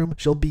bedroom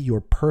she'll be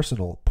your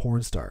personal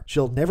porn star.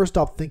 She'll never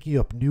stop thinking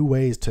up new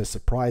ways to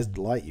surprise and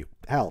delight you.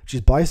 Hell,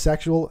 she's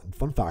bisexual, and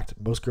fun fact,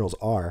 most girls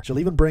are. She'll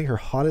even bring her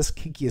hottest,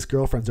 kinkiest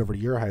girlfriends over to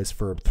your house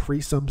for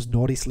threesomes,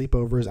 naughty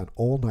sleepovers, and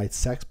all-night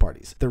sex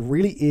parties. There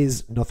really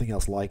is nothing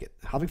else like it.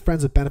 Having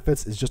friends with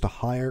benefits is just a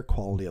higher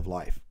quality of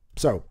life.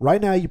 So,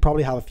 right now you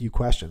probably have a few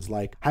questions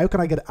like, how can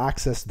I get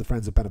access to the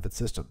Friends with Benefits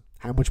system?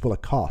 How much will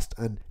it cost?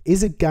 And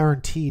is it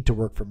guaranteed to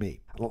work for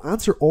me? And I'll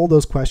answer all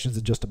those questions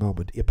in just a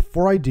moment. Yet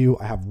before I do,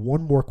 I have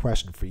one more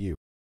question for you.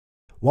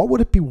 What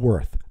would it be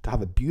worth to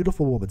have a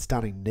beautiful woman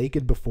standing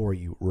naked before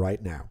you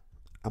right now?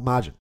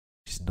 Imagine,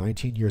 she's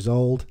 19 years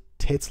old,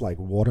 tits like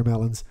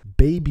watermelons,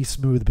 baby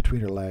smooth between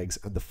her legs,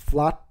 and the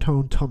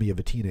flat-toned tummy of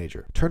a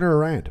teenager. Turn her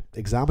around,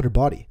 examine her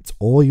body. It's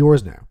all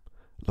yours now.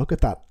 Look at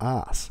that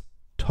ass.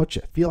 Touch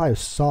it. Feel how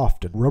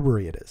soft and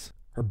rubbery it is.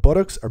 Her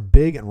buttocks are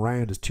big and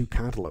round as two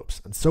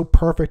cantaloupes, and so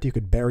perfect you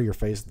could bury your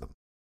face in them.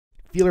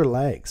 Feel her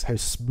legs, how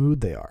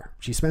smooth they are.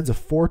 She spends a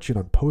fortune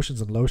on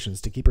potions and lotions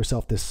to keep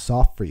herself this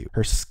soft for you.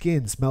 Her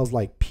skin smells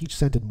like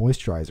peach-scented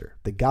moisturizer.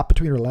 The gap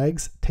between her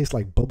legs tastes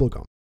like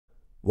bubblegum.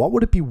 What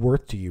would it be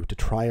worth to you to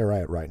try her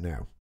out right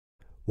now?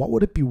 What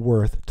would it be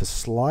worth to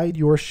slide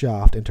your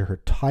shaft into her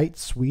tight,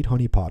 sweet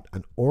honeypot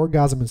and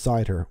orgasm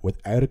inside her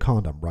without a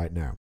condom right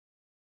now?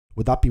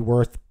 Would that be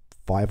worth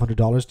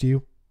 $500 to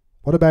you?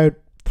 What about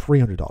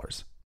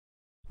 $300?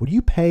 Would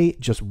you pay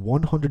just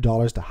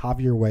 $100 to have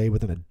your way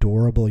with an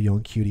adorable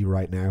young cutie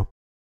right now?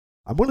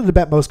 I'm willing to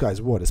bet most guys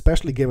would,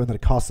 especially given that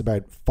it costs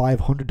about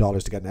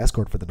 $500 to get an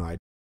escort for the night.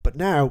 But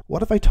now,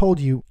 what if I told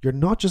you you're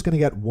not just going to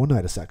get one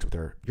night of sex with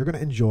her, you're going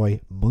to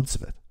enjoy months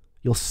of it.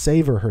 You'll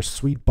savor her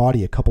sweet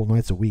body a couple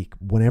nights a week,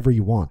 whenever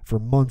you want, for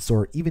months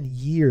or even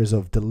years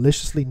of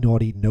deliciously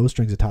naughty,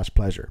 no-strings-attached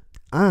pleasure.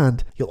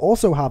 And you'll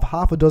also have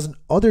half a dozen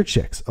other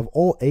chicks of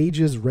all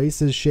ages,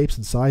 races, shapes,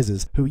 and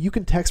sizes who you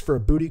can text for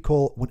a booty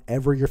call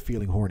whenever you're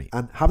feeling horny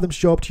and have them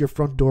show up to your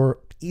front door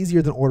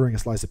easier than ordering a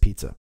slice of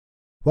pizza.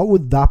 What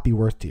would that be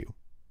worth to you?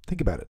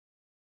 Think about it.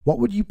 What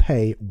would you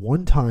pay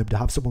one time to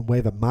have someone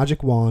wave a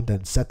magic wand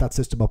and set that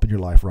system up in your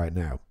life right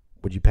now?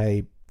 Would you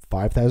pay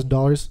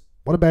 $5,000?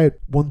 What about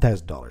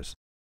 $1,000?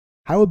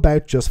 How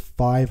about just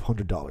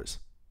 $500?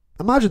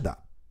 Imagine that.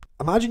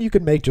 Imagine you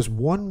could make just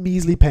one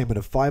measly payment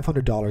of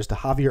 $500 to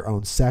have your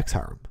own sex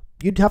harem.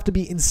 You'd have to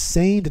be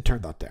insane to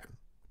turn that down.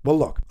 Well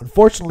look,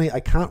 unfortunately I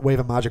can't wave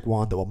a magic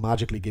wand that will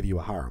magically give you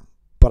a harem,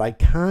 but I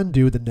can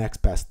do the next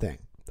best thing.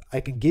 I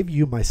can give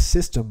you my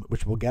system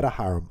which will get a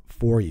harem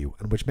for you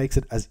and which makes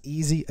it as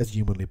easy as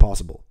humanly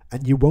possible.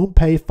 And you won't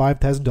pay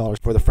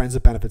 $5,000 for the Friends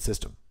with Benefits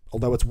system,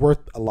 although it's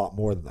worth a lot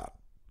more than that.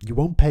 You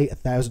won't pay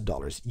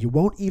 $1,000. You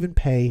won't even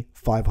pay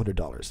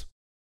 $500.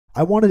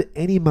 I wanted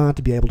any man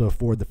to be able to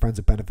afford the Friends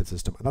with Benefits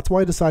system, and that's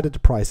why I decided to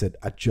price it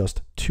at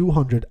just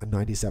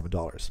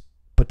 $297.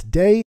 But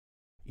today,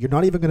 you're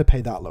not even going to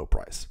pay that low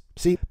price.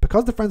 See,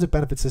 because the Friends with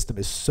Benefits system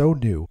is so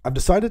new, I've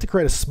decided to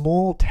create a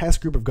small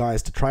test group of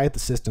guys to try out the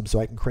system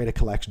so I can create a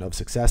collection of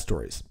success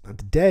stories. And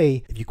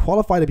today, if you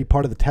qualify to be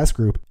part of the test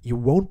group, you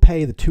won't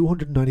pay the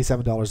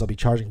 $297 I'll be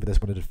charging for this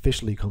when it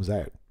officially comes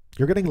out.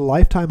 You're getting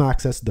lifetime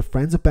access to the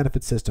Friends with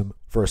Benefits system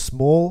for a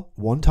small,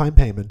 one-time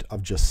payment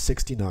of just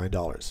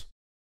 $69.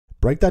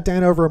 Break that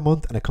down over a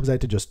month and it comes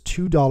out to just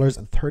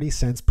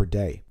 $2.30 per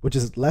day, which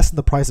is less than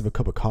the price of a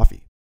cup of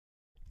coffee.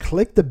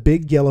 Click the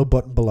big yellow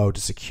button below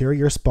to secure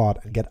your spot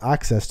and get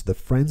access to the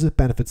Friends with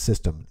Benefits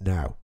system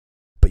now.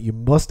 But you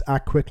must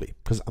act quickly,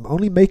 because I'm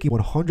only making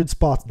 100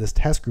 spots in this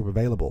test group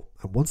available,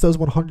 and once those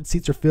 100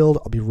 seats are filled,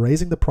 I'll be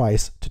raising the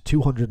price to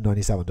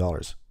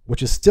 $297,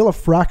 which is still a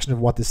fraction of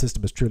what this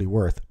system is truly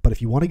worth. But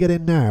if you want to get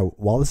in now,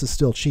 while this is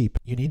still cheap,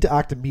 you need to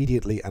act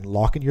immediately and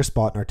lock in your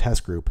spot in our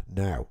test group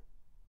now.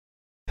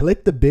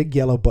 Click the big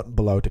yellow button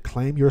below to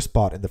claim your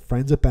spot in the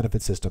Friends with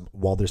Benefits system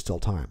while there's still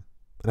time.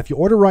 And if you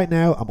order right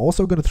now, I'm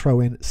also going to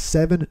throw in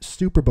 7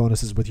 super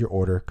bonuses with your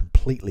order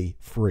completely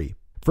free.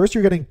 First,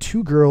 you're getting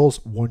 2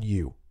 girls, 1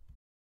 you.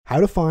 How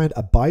to find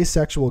a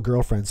bisexual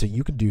girlfriend so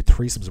you can do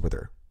threesomes with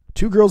her.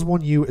 2 girls,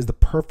 1 you is the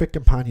perfect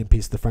companion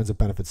piece to the Friends with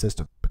Benefits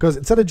system, because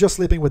instead of just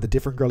sleeping with a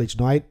different girl each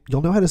night,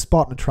 you'll know how to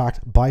spot and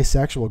attract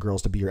bisexual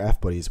girls to be your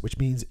F-buddies, which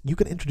means you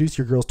can introduce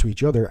your girls to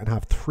each other and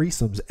have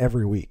threesomes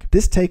every week.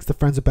 This takes the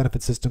Friends with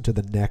Benefits system to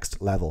the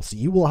next level, so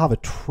you will have a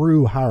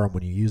true harem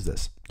when you use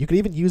this. You can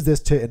even use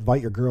this to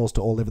invite your girls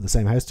to all live in the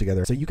same house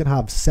together, so you can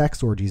have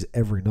sex orgies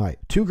every night.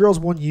 2 girls,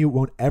 1 you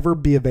won't ever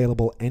be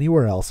available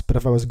anywhere else, but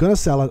if I was going to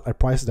sell it, I'd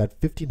price it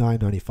at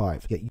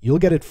 $59.95. Yet you'll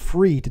get it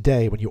free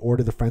today when you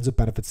order the Friends with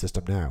Benefits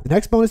system now. The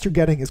next bonus you're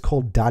getting is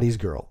called Daddy's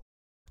Girl.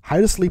 How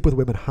to sleep with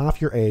women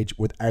half your age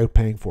without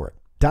paying for it.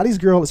 Daddy's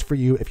Girl is for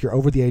you if you're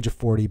over the age of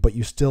 40, but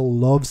you still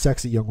love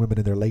sexy young women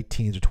in their late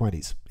teens or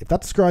 20s. If that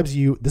describes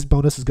you, this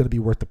bonus is going to be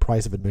worth the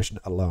price of admission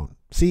alone.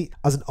 See,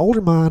 as an older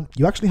man,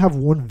 you actually have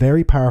one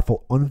very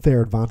powerful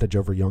unfair advantage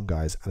over young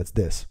guys, and it's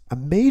this. A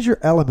major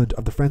element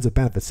of the Friends with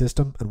Benefits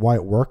system and why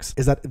it works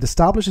is that it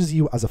establishes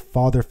you as a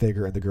father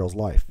figure in the girl's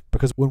life.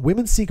 Because when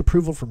women seek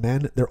approval from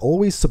men, they're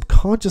always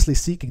subconsciously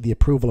seeking the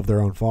approval of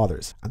their own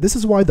fathers. And this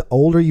is why the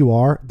older you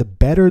are, the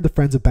better the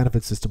Friends with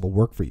Benefits system will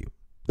work for you.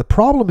 The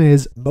problem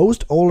is,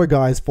 most older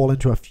guys fall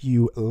into a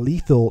few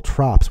lethal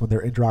traps when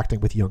they're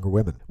interacting with younger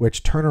women,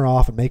 which turn her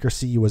off and make her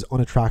see you as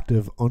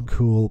unattractive,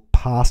 uncool,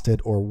 past it,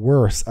 or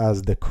worse,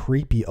 as the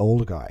creepy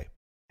old guy.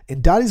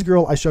 In Daddy's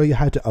Girl, I show you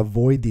how to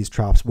avoid these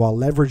traps while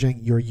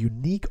leveraging your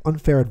unique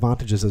unfair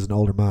advantages as an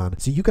older man,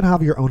 so you can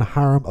have your own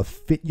harem of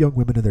fit young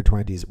women in their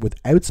 20s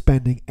without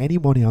spending any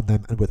money on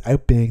them and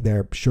without being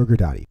their sugar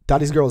daddy.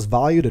 Daddy's Girl is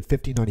valued at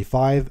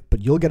 $15.95,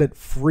 but you'll get it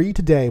free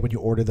today when you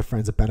order the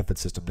Friends with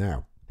Benefits system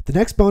now. The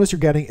next bonus you're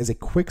getting is a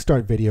quick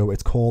start video.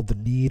 It's called The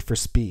Need for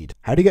Speed.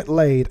 How to get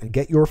laid and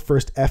get your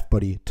first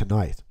F-buddy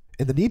tonight.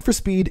 In The Need for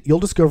Speed, you'll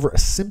discover a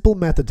simple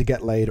method to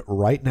get laid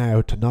right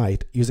now,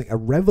 tonight, using a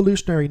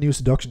revolutionary new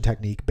seduction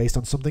technique based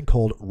on something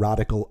called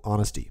radical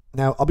honesty.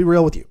 Now, I'll be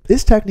real with you.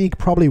 This technique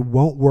probably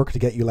won't work to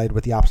get you laid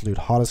with the absolute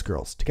hottest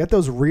girls. To get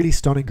those really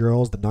stunning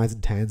girls, the 9s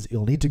and 10s,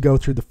 you'll need to go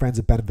through the Friends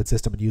with Benefits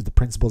system and use the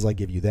principles I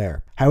give you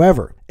there.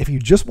 However, if you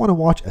just want to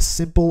watch a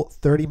simple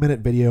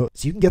 30-minute video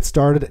so you can get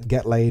started and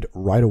get laid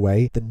right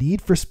away, the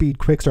Need for Speed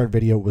quick start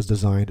video was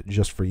designed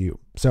just for you.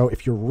 So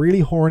if you're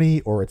really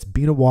horny or it's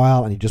been a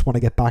while and you just want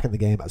to get back in the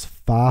game as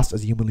fast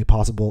as humanly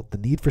possible, the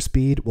Need for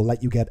Speed will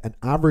let you get an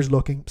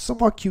average-looking,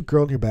 somewhat cute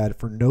girl in your bed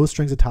for no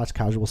strings attached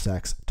casual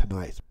sex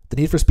tonight. The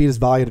Need for Speed is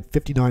valued at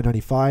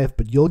 $59.95,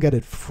 but you'll get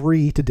it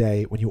free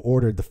today when you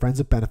order the Friends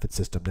with Benefits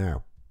system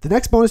now. The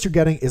next bonus you're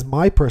getting is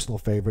my personal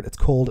favorite. It's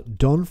called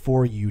Done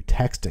For You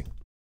Texting.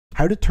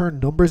 How to turn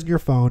numbers in your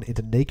phone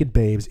into naked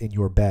babes in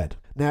your bed.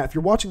 Now, if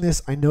you're watching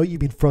this, I know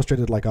you've been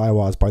frustrated like I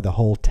was by the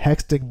whole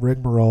texting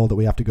rigmarole that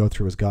we have to go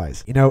through as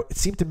guys. You know, it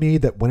seemed to me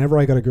that whenever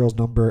I got a girl's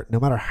number, no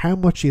matter how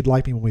much she'd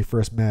like me when we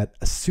first met,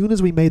 as soon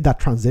as we made that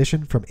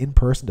transition from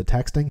in-person to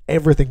texting,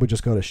 everything would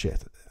just go to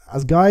shit.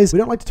 As guys, we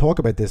don't like to talk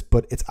about this,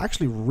 but it's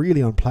actually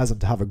really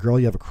unpleasant to have a girl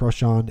you have a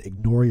crush on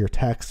ignore your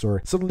texts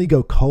or suddenly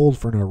go cold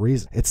for no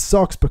reason. It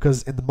sucks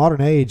because in the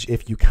modern age,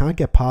 if you can't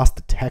get past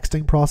the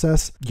texting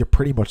process, you're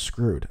pretty much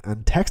screwed.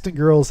 And texting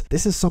girls,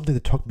 this is something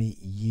that took me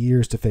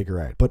years to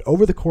figure out. But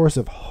over the course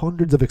of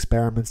hundreds of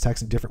experiments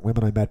texting different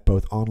women I met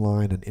both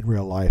online and in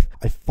real life,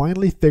 I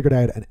finally figured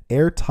out an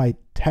airtight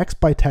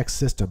text-by-text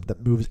system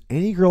that moves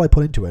any girl I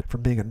put into it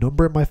from being a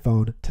number in my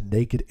phone to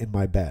naked in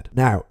my bed.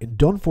 Now, in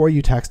Done For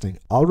You Texting,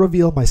 I'll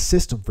reveal my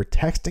system for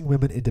texting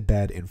women into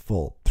bed in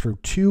full through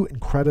 2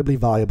 incredibly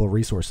valuable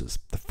resources.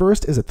 The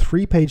first is a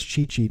 3-page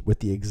cheat sheet with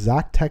the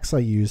exact texts I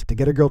use to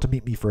get a girl to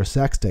meet me for a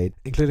sex date,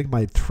 including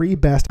my 3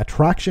 best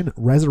attraction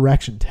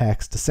resurrection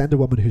texts to send a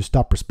woman who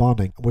stopped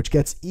responding, which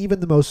gets even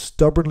the most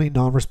stubbornly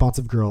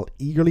non-responsive girl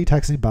eagerly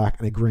texting back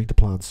and agreeing to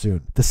plan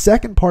soon. The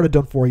second part of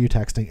Done For You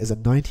Texting is a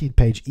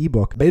 19-page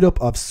ebook made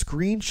up of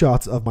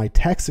screenshots of my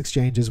text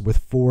exchanges with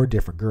 4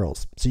 different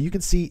girls. So you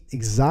can see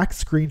exact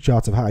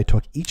screenshots of how I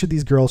took each of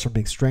these girls from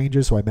being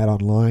strangers who I met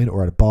online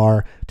or at a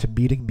bar to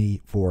meeting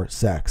me for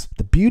sex.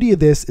 The beauty of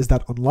this is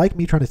that unlike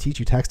me trying to teach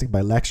you texting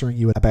by lecturing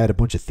you about a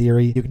bunch of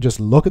theory, you can just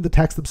look at the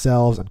text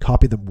themselves and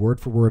copy them word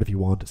for word if you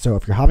want. So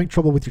if you're having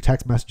trouble with your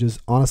text messages,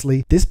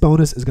 honestly, this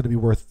bonus is going to be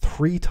worth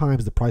 3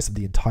 times the price of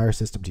the entire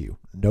system to you.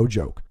 No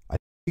joke. I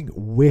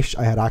wish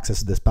I had access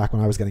to this back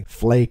when I was getting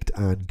flaked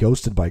and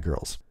ghosted by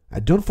girls.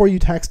 Done For You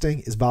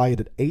Texting is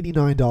valued at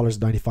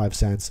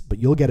 $89.95, but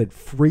you'll get it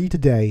free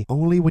today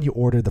only when you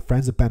order the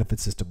Friends with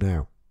Benefits system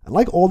now. And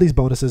like all these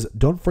bonuses,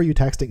 Done For You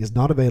texting is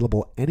not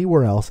available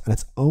anywhere else, and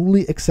it's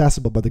only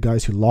accessible by the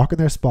guys who lock in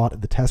their spot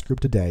in the test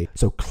group today.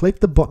 So click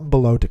the button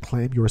below to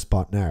claim your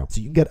spot now, so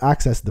you can get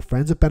access to the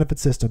Friends with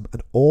Benefits system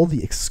and all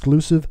the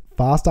exclusive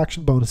fast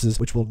action bonuses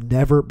which will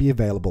never be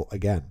available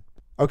again.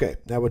 Okay,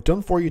 now with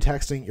Done For You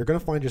texting, you're going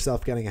to find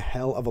yourself getting a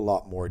hell of a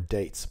lot more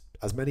dates,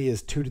 as many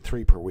as 2 to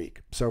 3 per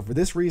week. So for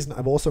this reason,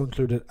 I've also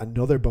included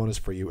another bonus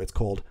for you. It's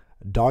called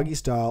Doggy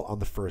Style on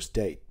the First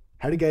Date.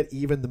 How to get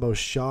even the most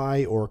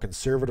shy or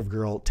conservative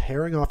girl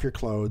tearing off your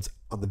clothes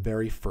on the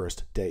very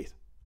first date.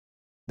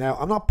 Now,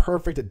 I'm not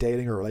perfect at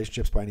dating or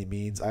relationships by any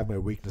means. I have my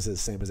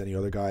weaknesses, same as any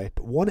other guy.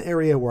 But one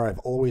area where I've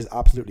always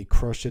absolutely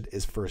crushed it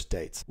is first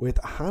dates.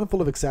 With a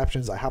handful of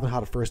exceptions, I haven't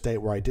had a first date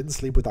where I didn't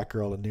sleep with that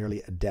girl in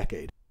nearly a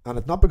decade. And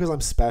it's not because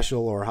I'm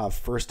special or have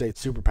first date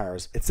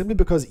superpowers. It's simply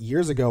because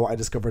years ago I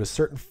discovered a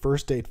certain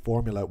first date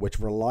formula which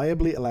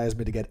reliably allows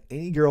me to get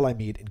any girl I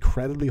meet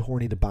incredibly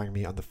horny to bang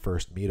me on the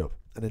first meetup.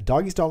 And in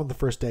Doggy Style on the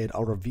First Date,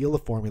 I'll reveal the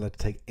formula to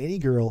take any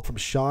girl from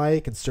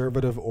shy,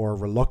 conservative, or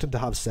reluctant to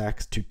have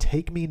sex to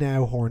take me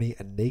now horny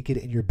and naked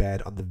in your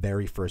bed on the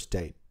very first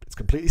date. It's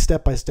completely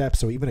step by step,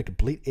 so even a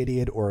complete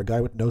idiot or a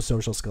guy with no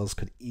social skills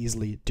could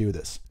easily do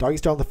this. Doggy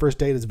Style on the First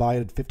Date is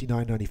valued at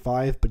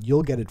 $59.95, but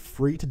you'll get it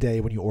free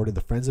today when you order the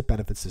Friends with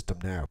Benefits system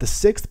now. The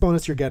sixth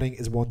bonus you're getting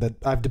is one that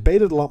I've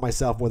debated a lot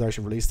myself whether I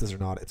should release this or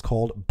not. It's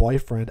called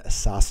Boyfriend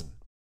Assassin.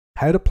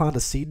 How to plant a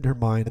seed in her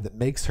mind that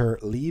makes her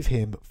leave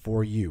him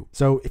for you.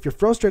 So if you're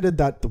frustrated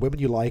that the women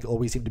you like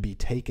always seem to be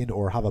taken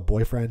or have a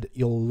boyfriend,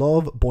 you'll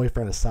love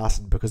Boyfriend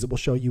Assassin because it will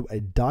show you a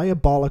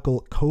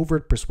diabolical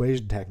covert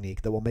persuasion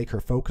technique that will make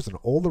her focus on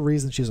all the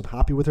reasons she's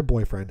unhappy with her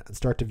boyfriend and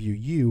start to view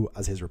you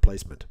as his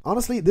replacement.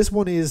 Honestly, this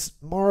one is,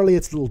 morally,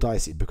 it's a little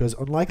dicey because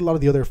unlike a lot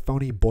of the other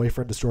phony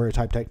boyfriend destroyer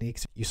type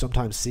techniques you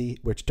sometimes see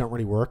which don't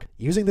really work,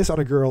 using this on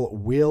a girl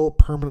will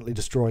permanently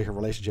destroy her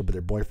relationship with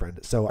her boyfriend.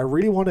 So I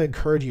really want to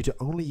encourage you to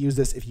only use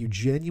this if you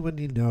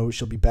genuinely know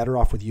she'll be better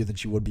off with you than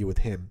she would be with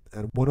him.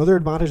 And one other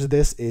advantage of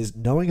this is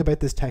knowing about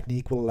this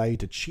technique will allow you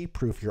to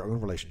cheat-proof your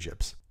own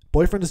relationships.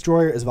 Boyfriend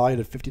Destroyer is valued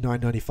at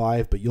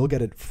 $59.95, but you'll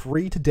get it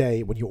free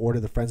today when you order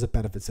the Friends with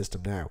Benefits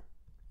system now.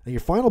 Now your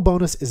final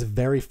bonus is a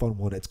very fun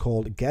one. It's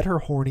called Get Her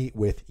Horny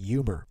with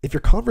Humor. If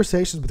your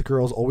conversations with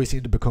girls always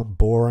seem to become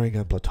boring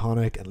and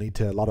platonic and lead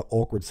to a lot of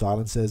awkward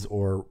silences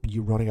or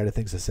you running out of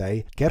things to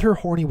say, Get Her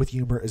Horny with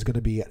Humor is going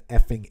to be an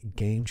effing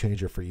game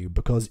changer for you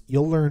because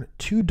you'll learn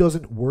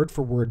 24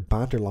 word-for-word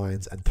banter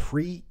lines and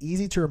 3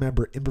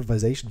 easy-to-remember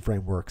improvisation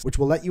frameworks which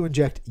will let you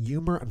inject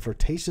humor and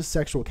flirtatious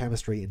sexual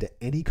chemistry into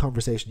any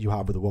conversation you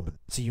have with a woman,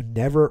 so you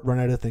never run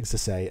out of things to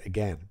say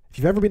again. If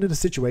you've ever been in a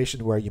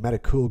situation where you met a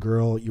cool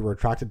girl, you were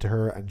attracted to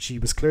her, and she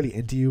was clearly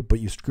into you, but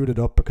you screwed it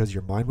up because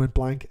your mind went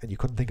blank and you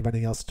couldn't think of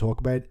anything else to talk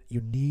about, you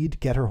need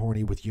Get Her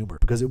Horny with Humor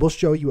because it will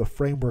show you a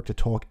framework to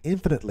talk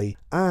infinitely,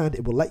 and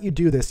it will let you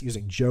do this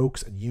using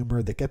jokes and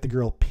humor that get the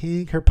girl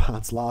peeing her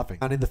pants laughing.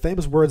 And in the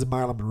famous words of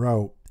Marilyn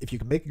Monroe, if you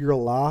can make a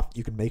girl laugh,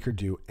 you can make her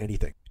do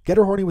anything. Get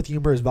Her Horny with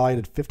Humor is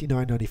valued at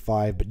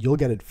 $59.95, but you'll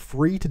get it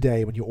free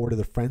today when you order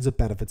the Friends with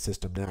Benefits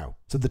system now.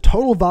 So the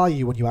total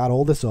value when you add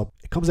all this up,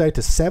 it comes out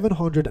to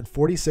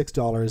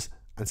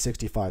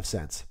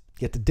 $746.65.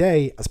 Yet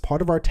today, as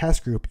part of our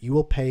test group, you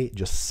will pay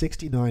just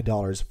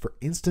 $69 for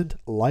instant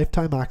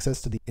lifetime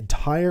access to the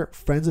entire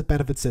Friends with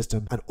Benefits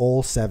system and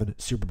all 7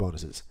 super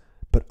bonuses.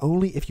 But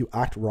only if you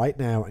act right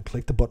now and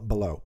click the button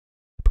below.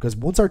 Because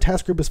once our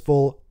test group is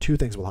full, 2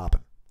 things will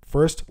happen.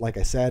 First, like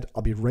I said,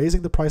 I'll be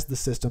raising the price of the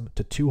system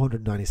to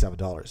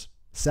 $297.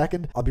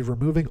 Second, I'll be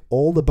removing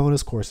all the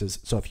bonus courses,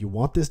 so if you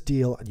want this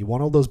deal and you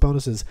want all those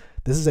bonuses,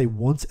 this is a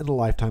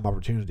once-in-a-lifetime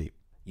opportunity.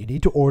 You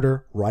need to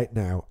order right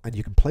now, and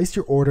you can place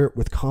your order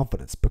with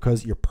confidence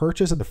because your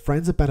purchase in the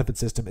Friends with Benefits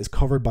system is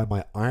covered by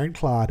my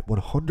ironclad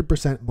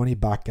 100%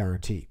 money-back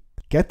guarantee.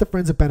 Get the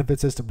Friends with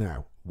Benefits system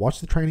now.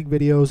 Watch the training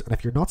videos, and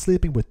if you're not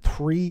sleeping with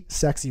 3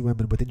 sexy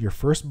women within your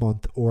first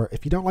month, or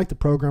if you don't like the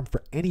program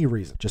for any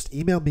reason, just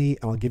email me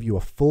and I'll give you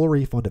a full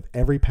refund of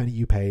every penny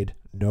you paid,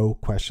 no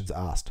questions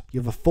asked. You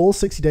have a full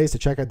 60 days to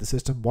check out the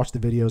system, watch the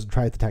videos, and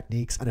try out the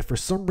techniques, and if for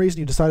some reason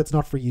you decide it's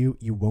not for you,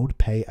 you won't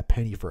pay a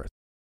penny for it.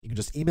 You can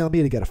just email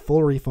me to get a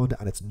full refund,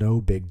 and it's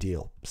no big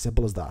deal.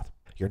 Simple as that.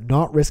 You're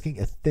not risking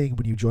a thing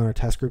when you join our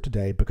test group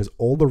today because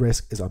all the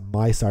risk is on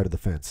my side of the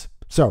fence.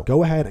 So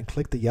go ahead and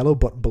click the yellow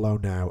button below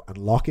now and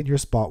lock in your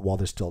spot while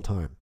there's still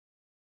time.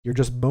 You're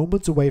just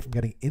moments away from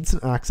getting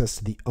instant access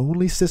to the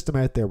only system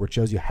out there which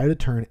shows you how to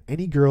turn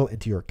any girl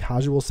into your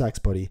casual sex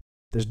buddy.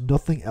 There's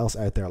nothing else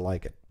out there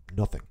like it.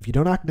 Nothing. If you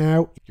don't act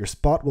now, your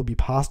spot will be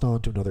passed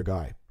on to another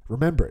guy.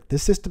 Remember,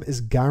 this system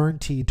is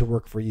guaranteed to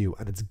work for you,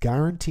 and it's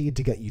guaranteed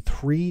to get you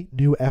 3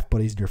 new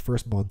F-buddies in your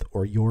first month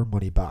or your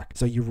money back.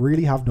 So you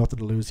really have nothing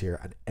to lose here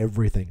and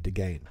everything to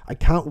gain. I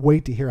can't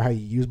wait to hear how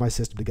you use my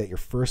system to get your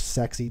first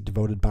sexy,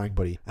 devoted bang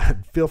buddy,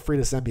 and feel free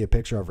to send me a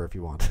picture of her if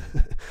you want.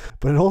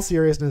 But in all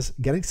seriousness,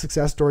 getting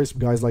success stories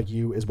from guys like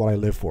you is what I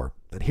live for.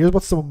 And here's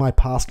what some of my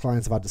past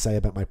clients have had to say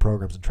about my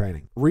programs and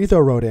training.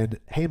 Retho wrote in,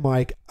 "Hey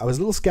Mike, I was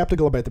a little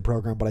skeptical about the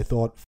program, but I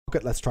thought, fuck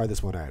it, let's try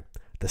this one out.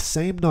 The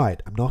same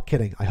night, I'm not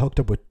kidding, I hooked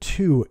up with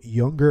 2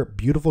 younger,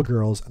 beautiful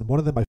girls, and one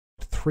of them I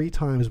 3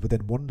 times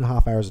within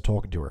 1.5 hours of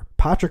talking to her.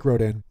 Patrick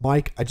wrote in,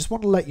 Mike, I just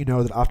want to let you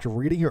know that after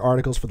reading your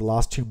articles for the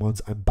last 2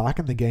 months, I'm back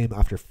in the game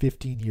after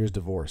 15 years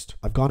divorced.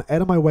 I've gone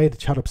out of my way to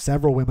chat up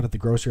several women at the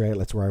grocery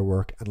outlets where I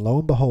work, and lo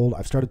and behold,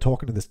 I've started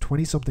talking to this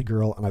 20-something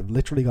girl, and I've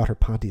literally got her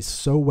panties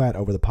so wet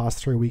over the past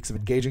 3 weeks of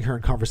engaging her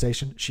in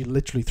conversation, she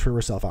literally threw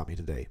herself at me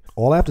today.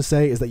 All I have to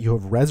say is that you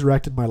have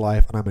resurrected my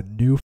life, and I'm a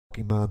new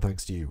man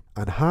thanks to you.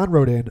 And Han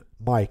wrote in,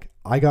 Mike,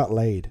 I got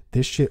laid.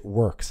 This shit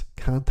works.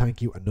 Can't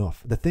thank you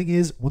enough. The thing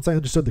is, once I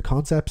understood the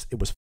concepts, it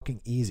was fucking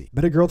easy.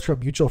 Met a girl through a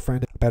mutual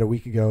friend about a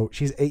week ago.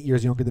 She's 8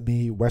 years younger than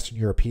me, Western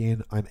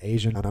European, I'm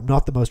Asian, and I'm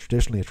not the most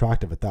traditionally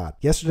attractive at that.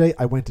 Yesterday,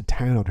 I went to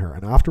town on her,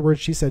 and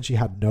afterwards she said she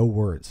had no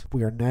words.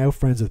 We are now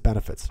friends with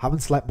benefits. Haven't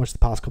slept much the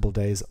past couple of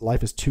days.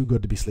 Life is too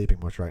good to be sleeping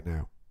much right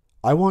now.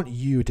 I want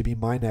you to be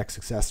my next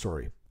success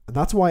story. And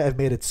that's why I've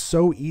made it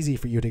so easy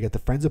for you to get the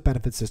Friends with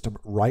Benefits system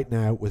right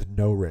now with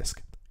no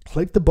risk.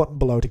 Click the button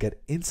below to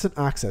get instant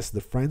access to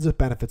the Friends with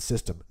Benefits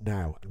system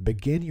now and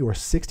begin your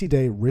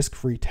 60-day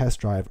risk-free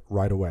test drive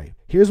right away.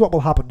 Here's what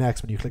will happen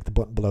next when you click the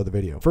button below the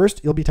video.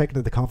 First, you'll be taken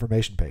to the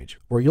confirmation page,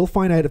 where you'll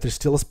find out if there's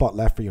still a spot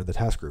left for you in the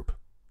test group.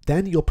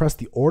 Then you'll press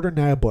the Order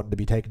Now button to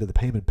be taken to the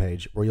payment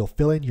page, where you'll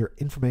fill in your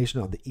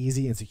information on the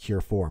easy and secure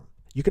form.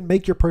 You can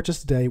make your purchase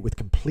today with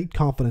complete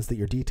confidence that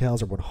your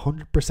details are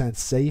 100%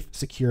 safe,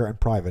 secure, and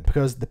private,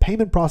 because the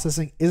payment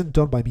processing isn't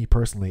done by me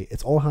personally.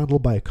 It's all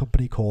handled by a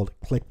company called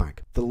ClickBank,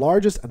 the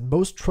largest and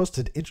most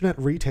trusted internet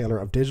retailer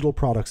of digital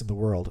products in the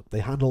world.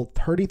 They handle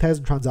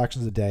 30,000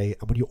 transactions a day,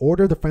 and when you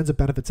order the Friends of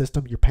Benefit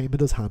system, your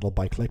payment is handled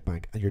by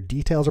ClickBank, and your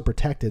details are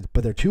protected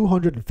by their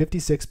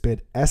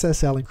 256-bit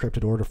SSL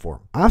encrypted order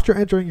form. After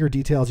entering your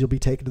details, you'll be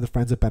taken to the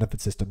Friends of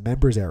Benefit system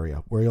members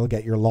area, where you'll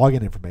get your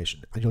login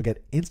information, and you'll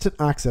get instant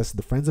access to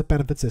the Friends of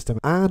Benefit system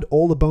and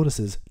all the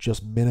bonuses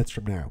just minutes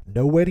from now.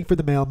 No waiting for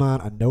the mailman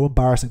and no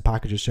embarrassing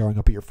packages showing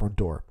up at your front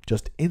door.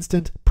 Just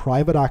instant,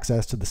 private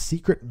access to the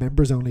secret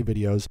members-only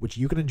videos, which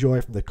you can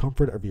enjoy from the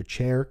comfort of your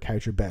chair,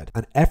 couch, or bed,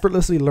 and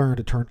effortlessly learn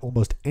to turn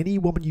almost any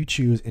woman you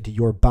choose into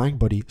your bang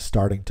buddy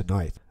starting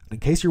tonight. And in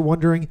case you're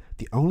wondering,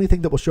 the only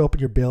thing that will show up in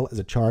your bill is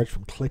a charge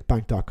from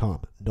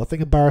clickbank.com. Nothing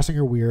embarrassing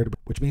or weird,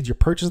 which means your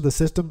purchase of the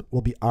system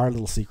will be our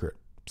little secret.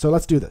 So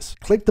let's do this.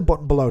 Click the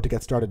button below to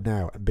get started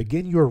now and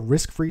begin your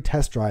risk-free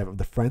test drive of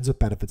the Friends with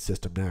Benefits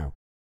system now.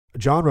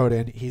 John wrote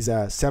in, he's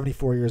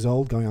 74 years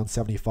old, going on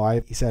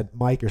 75. He said,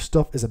 Mike, your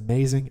stuff is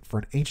amazing. For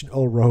an ancient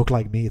old rogue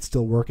like me, it's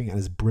still working and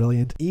is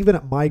brilliant. Even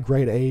at my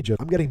great age,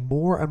 I'm getting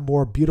more and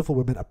more beautiful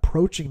women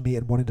approaching me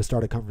and wanting to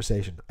start a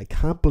conversation. I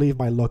can't believe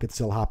my luck, it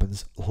still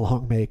happens.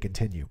 Long may it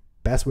continue.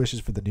 Best wishes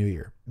for the new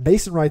year.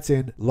 Mason writes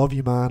in, love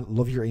you, man.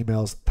 Love your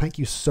emails. Thank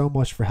you so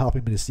much for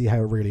helping me to see how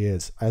it really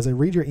is. As I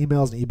read your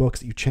emails and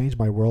ebooks, you changed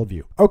my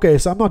worldview. Okay,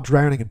 so I'm not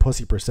drowning in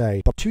pussy per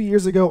se, but 2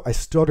 years ago, I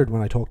stuttered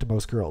when I talked to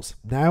most girls.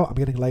 Now, I'm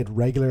getting laid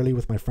regularly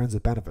with my Friends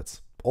with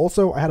Benefits.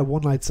 Also, I had a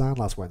one-night stand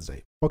last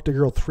Wednesday. Fucked a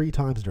girl 3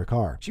 times in her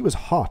car. She was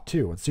hot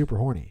too and super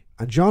horny.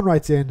 And John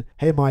writes in,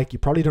 hey Mike, you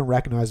probably don't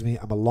recognize me.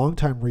 I'm a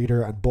long-time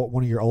reader and bought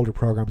one of your older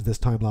programs this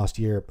time last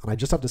year, and I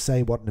just have to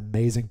say what an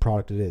amazing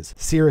product it is.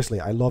 Seriously,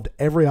 I loved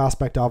every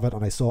aspect of it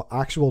and I saw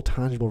actual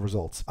tangible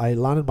results. I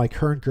landed my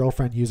current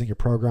girlfriend using your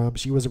program.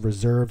 She was a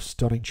reserved,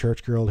 stunning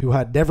church girl who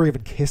had never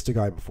even kissed a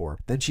guy before.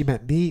 Then she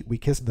met me, we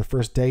kissed on the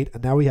first date,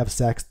 and now we have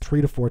sex 3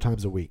 to 4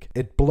 times a week.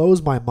 It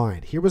blows my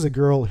mind. Here was a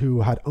girl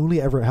who had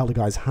only ever held a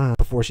guy's hand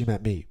before she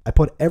met me. I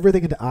put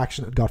everything into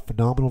action and got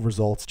phenomenal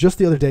results. Just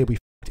the other day, we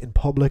in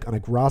public on a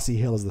grassy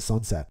hill as the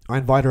sun set. I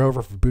invite her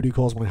over for booty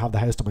calls when I have the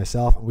house to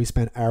myself, and we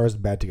spend hours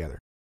in bed together.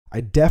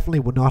 I definitely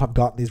would not have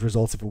gotten these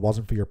results if it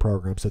wasn't for your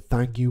program, so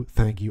thank you,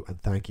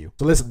 and thank you.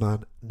 So listen,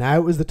 man,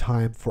 now is the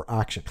time for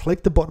action.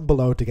 Click the button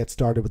below to get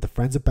started with the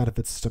Friends of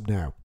Benefits system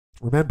now.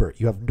 Remember,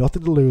 you have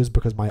nothing to lose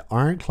because my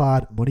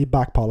ironclad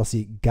money-back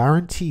policy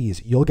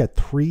guarantees you'll get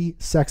 3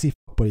 sexy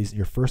buddies in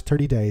your first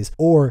 30 days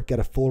or get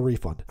a full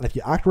refund. And if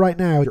you act right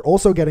now, you're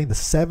also getting the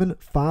 7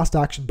 fast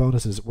action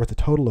bonuses worth a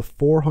total of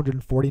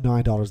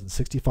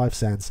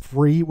 $449.65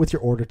 free with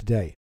your order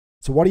today.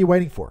 So what are you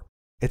waiting for?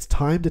 It's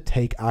time to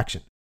take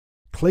action.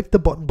 Click the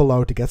button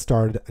below to get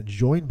started and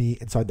join me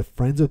inside the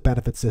Friends with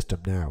Benefits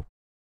system now.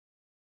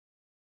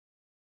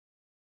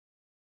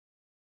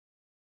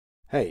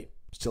 Hey,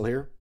 still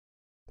here?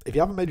 If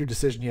you haven't made your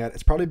decision yet,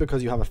 it's probably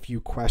because you have a few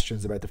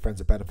questions about the Friends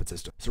with Benefits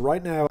system. So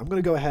right now, I'm going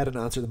to go ahead and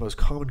answer the most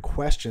common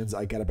questions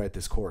I get about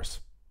this course.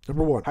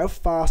 Number 1, how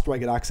fast do I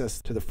get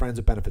access to the Friends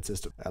with Benefits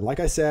system? Like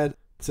I said,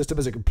 the system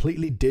is a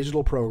completely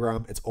digital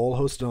program. It's all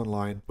hosted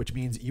online, which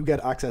means you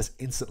get access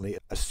instantly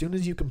as soon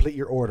as you complete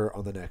your order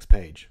on the next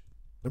page.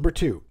 Number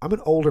 2, I'm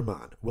an older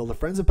man. Will the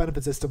Friends with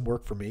Benefits system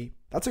work for me?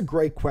 That's a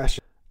great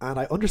question. And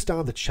I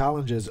understand the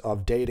challenges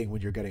of dating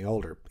when you're getting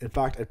older. In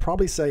fact, I'd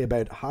probably say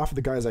about half of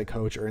the guys I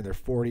coach are in their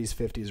 40s,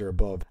 50s or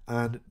above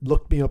and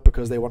looked me up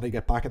because they want to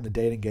get back in the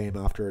dating game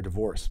after a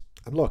divorce.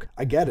 And look,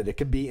 I get it. It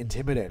can be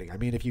intimidating. I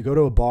mean, if you go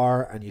to a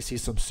bar and you see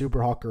some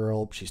super hot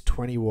girl, she's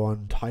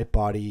 21, tight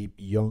body,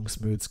 young,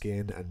 smooth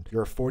skin, and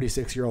you're a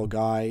 46-year-old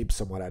guy,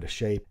 somewhat out of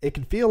shape, it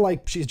can feel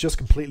like she's just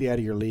completely out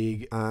of your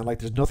league and like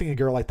there's nothing a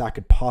girl like that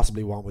could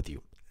possibly want with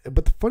you.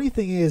 But the funny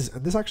thing is,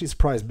 and this actually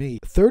surprised me,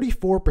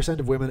 34%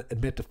 of women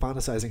admit to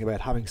fantasizing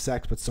about having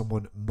sex with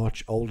someone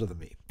much older than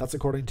me. That's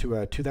according to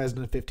a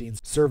 2015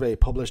 survey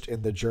published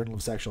in the Journal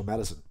of Sexual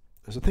Medicine.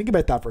 So think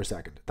about that for a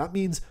second. That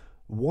means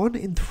 1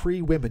 in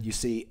 3 women you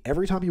see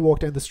every time you walk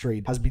down the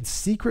street has been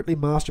secretly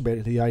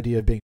masturbating to the idea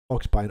of being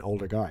fucked by an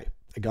older guy.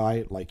 A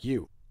guy like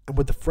you. And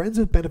with the Friends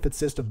with Benefits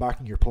system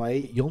backing your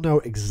play, you'll know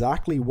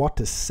exactly what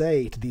to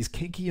say to these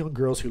kinky young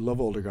girls who love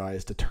older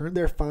guys to turn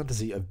their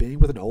fantasy of being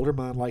with an older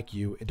man like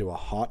you into a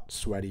hot,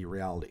 sweaty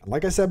reality. And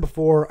like I said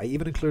before, I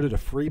even included a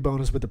free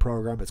bonus with the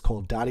program. It's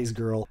called Daddy's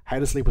Girl, How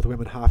to Sleep with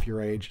Women Half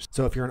Your Age.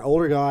 So if you're an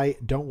older guy,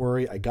 don't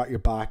worry, I got your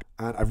back.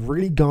 And I've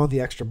really gone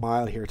the extra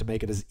mile here to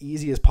make it as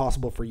easy as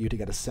possible for you to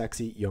get a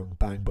sexy young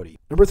bang buddy.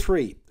 Number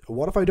 3.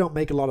 What if I don't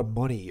make a lot of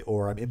money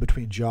or I'm in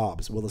between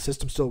jobs? Will the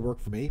system still work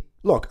for me?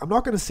 Look, I'm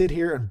not going to sit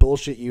here and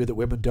bullshit you that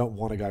women don't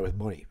want a guy with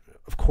money.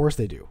 Of course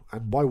they do.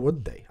 And why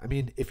wouldn't they? I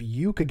mean, if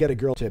you could get a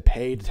girl to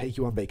pay to take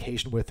you on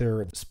vacation with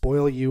her and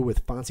spoil you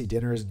with fancy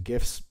dinners and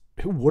gifts,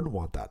 who wouldn't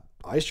want that?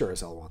 I sure as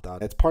hell want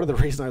that. It's part of the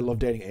reason I love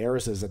dating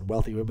heiresses and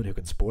wealthy women who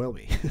can spoil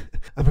me.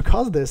 And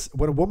because of this,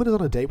 when a woman is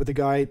on a date with a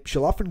guy,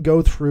 she'll often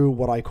go through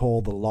what I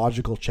call the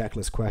logical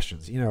checklist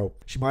questions. You know,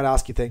 she might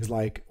ask you things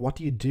like, what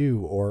do you do?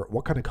 Or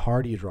what kind of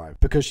car do you drive?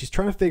 Because she's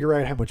trying to figure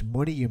out how much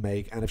money you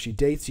make, and if she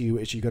dates you,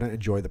 is she going to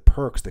enjoy the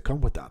perks that come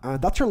with that?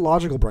 And that's her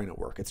logical brain at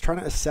work. It's trying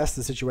to assess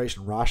the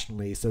situation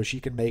rationally so she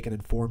can make an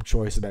informed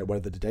choice about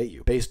whether to date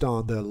you, based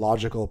on the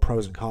logical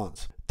pros and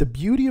cons. The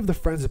beauty of the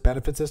Friends with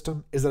Benefits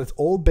system is that it's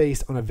all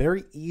based on a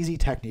very easy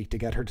technique to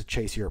get her to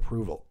chase your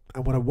approval.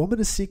 And when a woman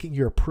is seeking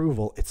your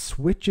approval, it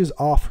switches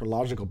off her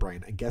logical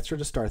brain and gets her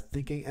to start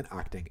thinking and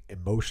acting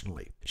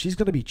emotionally. She's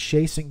going to be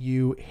chasing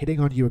you, hitting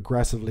on you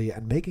aggressively,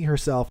 and making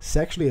herself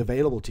sexually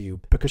available to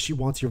you because she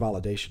wants your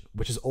validation,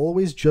 which is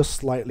always just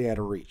slightly out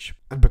of reach.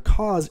 And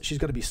because she's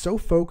going to be so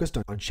focused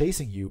on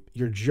chasing you,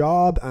 your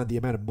job and the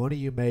amount of money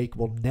you make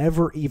will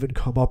never even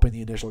come up in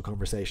the initial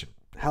conversation.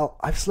 Hell,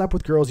 I've slept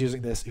with girls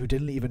using this who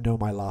didn't even know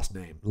my last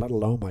name, let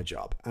alone my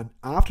job. And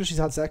after she's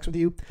had sex with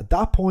you, at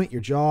that point,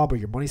 your job or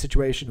your money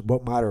situation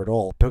won't matter at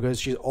all because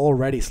she's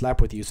already slept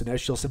with you. So now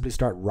she'll simply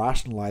start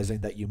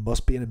rationalizing that you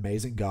must be an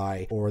amazing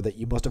guy or that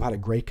you must have had a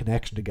great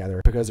connection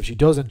together, because if she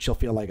doesn't, she'll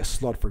feel like a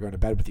slut for going to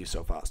bed with you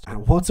so fast.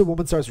 And once a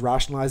woman starts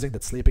rationalizing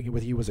that sleeping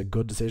with you was a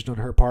good decision on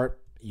her part,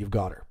 you've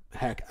got her.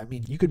 Heck, I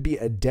mean, you could be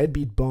a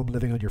deadbeat bum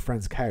living on your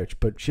friend's couch,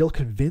 but she'll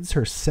convince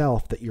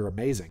herself that you're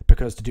amazing,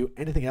 because to do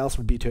anything else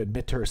would be to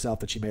admit to herself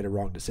that she made a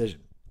wrong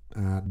decision.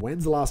 And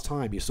when's the last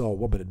time you saw a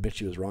woman admit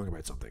she was wrong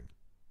about something?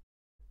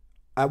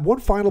 One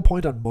final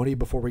point on money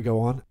before we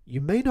go on.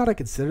 You may not have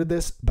considered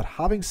this, but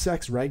having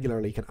sex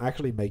regularly can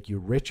actually make you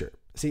richer.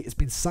 See, it's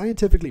been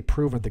scientifically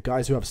proven that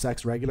guys who have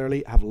sex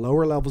regularly have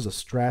lower levels of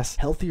stress,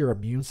 healthier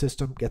immune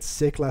system, get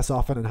sick less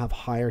often, and have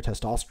higher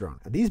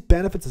testosterone. And these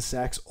benefits of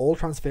sex all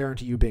transfer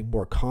into you being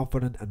more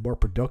confident and more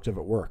productive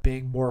at work,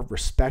 being more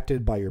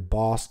respected by your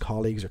boss,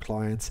 colleagues, or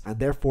clients, and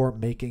therefore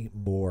making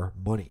more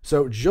money.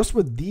 So just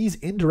with these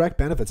indirect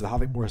benefits of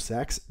having more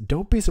sex,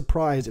 don't be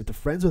surprised if the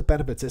Friends with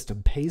Benefits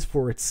system pays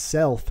for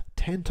itself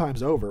 10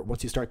 times over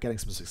once you start getting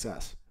some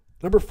success.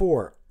 Number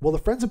 4, will the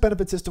Friends with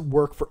Benefits system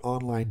work for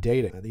online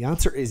dating? And the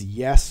answer is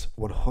yes,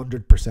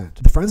 100%.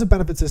 The Friends with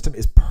Benefits system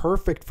is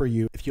perfect for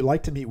you if you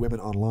like to meet women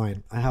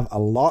online. I have a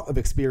lot of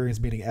experience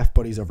meeting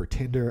F-buddies over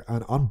Tinder,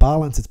 and on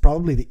balance, it's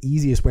probably the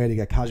easiest way to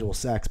get casual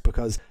sex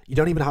because you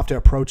don't even have to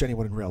approach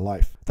anyone in real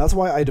life. That's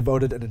why I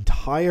devoted an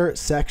entire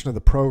section of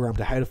the program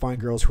to how to find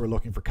girls who are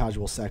looking for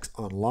casual sex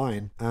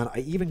online, and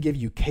I even give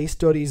you case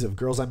studies of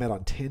girls I met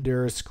on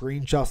Tinder,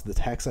 screenshots of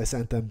the texts I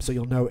sent them, so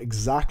you'll know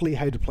exactly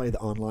how to play the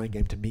online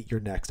game to meet your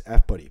next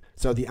F-buddy.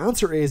 So the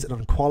answer is an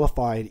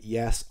unqualified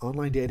yes.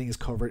 Online dating is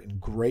covered in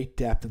great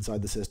depth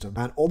inside the system.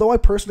 And although I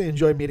personally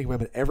enjoy meeting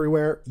women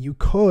everywhere, you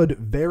could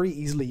very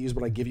easily use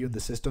what I give you in the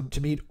system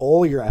to meet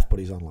all your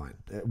F-buddies online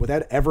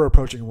without ever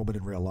approaching a woman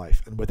in real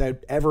life and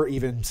without ever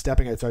even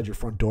stepping outside your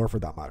front door for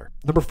that matter.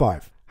 Number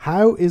 5,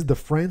 how is the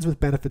Friends with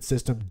Benefits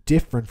system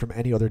different from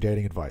any other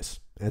dating advice?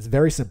 And it's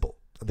very simple.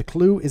 And the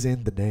clue is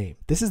in the name.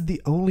 This is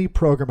the only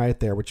program out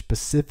there which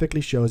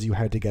specifically shows you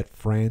how to get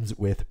friends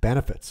with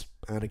benefits.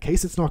 And in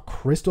case it's not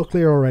crystal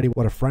clear already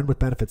what a friend with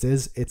benefits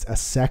is, it's a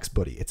sex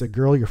buddy. It's a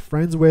girl you're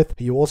friends with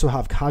who you also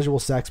have casual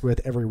sex with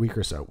every week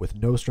or so with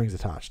no strings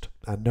attached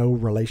and no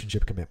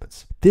relationship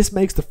commitments. This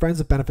makes the Friends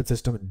with Benefits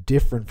system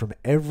different from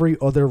every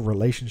other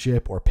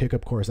relationship or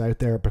pickup course out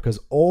there because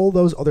all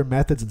those other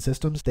methods and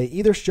systems, they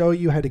either show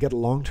you how to get a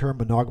long-term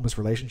monogamous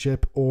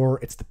relationship or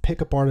it's the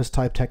pickup artist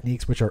type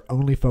techniques which are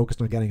only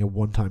focused on getting a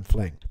one-time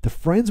fling. The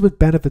Friends with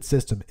Benefits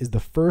system is the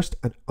first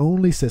and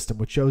only system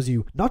which shows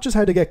you not just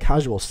how to get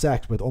casual sex,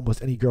 sex with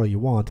almost any girl you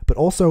want, but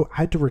also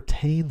how to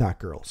retain that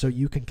girl so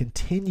you can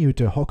continue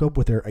to hook up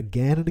with her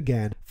again and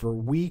again for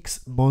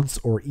weeks, months,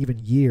 or even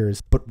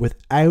years, but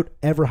without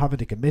ever having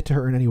to commit to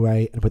her in any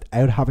way and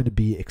without having to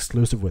be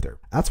exclusive with her.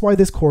 That's why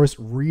this course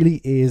really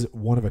is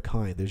one of a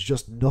kind. There's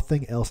just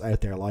nothing else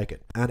out there like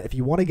it. And if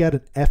you want to get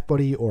an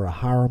F-buddy or a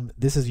harem,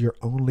 this is your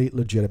only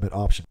legitimate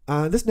option.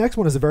 This next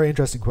one is a very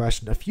interesting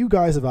question. A few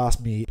guys have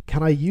asked me,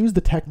 can I use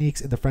the techniques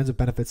in the Friends with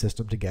Benefits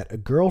system to get a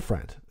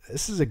girlfriend?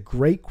 This is a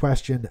great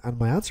question, and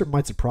my answer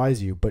might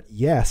surprise you, but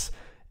yes,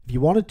 if you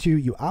wanted to,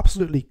 you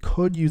absolutely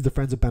could use the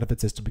Friends with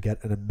Benefits system to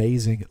get an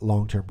amazing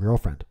long-term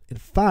girlfriend. In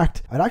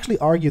fact, I'd actually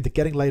argue that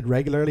getting laid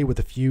regularly with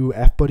a few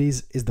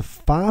F-buddies is the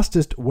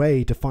fastest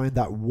way to find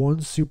that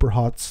one super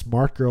hot,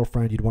 smart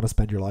girlfriend you'd want to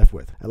spend your life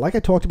with. And like I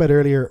talked about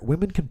earlier,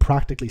 women can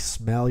practically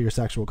smell your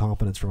sexual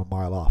confidence from a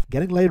mile off.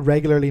 Getting laid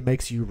regularly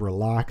makes you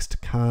relaxed,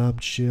 calm,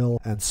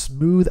 chill, and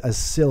smooth as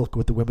silk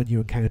with the women you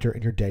encounter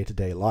in your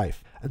day-to-day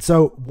life. And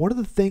so one of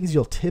the things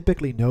you'll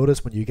typically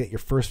notice when you get your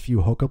first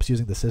few hookups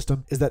using the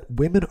system is that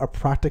women are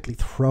practically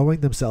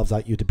throwing themselves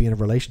at you to be in a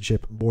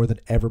relationship more than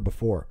ever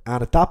before.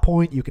 And at that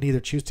point, you can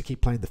either choose to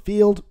keep playing the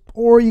field,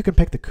 or you can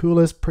pick the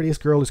coolest,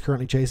 prettiest girl who's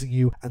currently chasing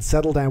you and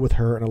settle down with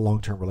her in a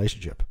long-term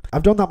relationship.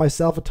 I've done that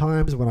myself at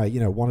times when I,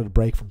 wanted a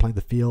break from playing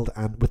the field,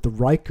 and with the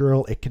right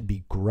girl, it can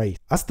be great.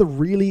 That's the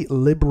really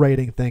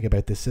liberating thing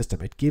about this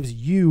system. It gives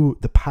you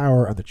the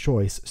power and the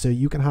choice so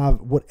you can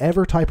have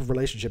whatever type of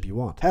relationship you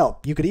want. Hell,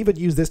 you could even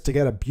use this to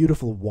get a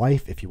beautiful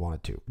wife if you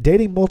wanted to.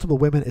 Dating multiple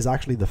women is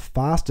actually the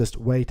fastest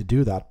way to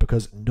do that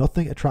because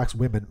nothing attracts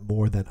women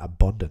more than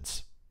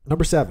abundance.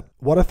 Number 7,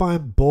 what if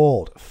I'm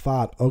bald,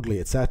 fat,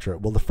 ugly, etc.?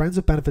 Will the Friends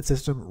with Benefits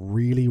system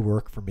really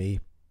work for me?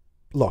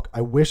 Look,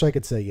 I wish I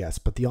could say yes,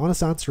 but the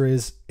honest answer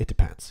is, it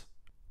depends.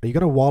 Are you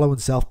going to wallow in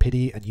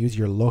self-pity and use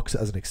your looks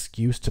as an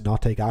excuse to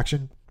not take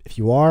action? If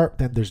you are,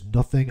 then there's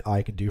nothing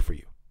I can do for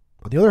you.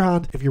 On the other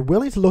hand, if you're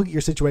willing to look at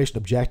your situation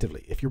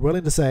objectively, if you're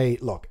willing to say,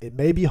 look, it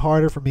may be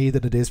harder for me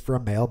than it is for a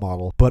male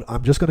model, but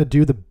I'm just going to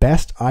do the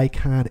best I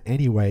can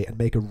anyway and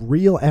make a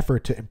real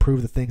effort to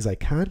improve the things I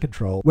can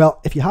control,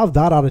 well, if you have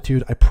that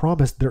attitude, I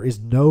promise there is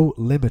no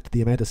limit to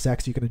the amount of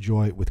sex you can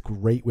enjoy with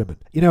great women.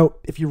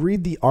 If you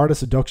read The Art of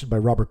Seduction by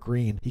Robert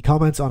Greene, he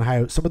comments on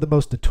how some of the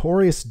most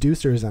notorious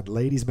seducers and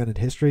ladies' men in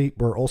history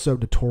were also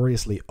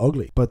notoriously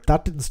ugly, but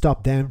that didn't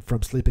stop them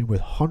from sleeping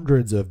with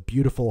hundreds of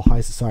beautiful high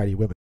society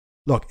women.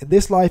 Look, in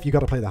this life, you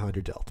got to play the hand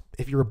you're dealt.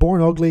 If you were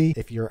born ugly,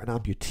 if you're an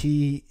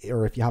amputee,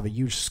 or if you have a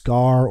huge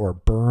scar or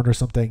burn or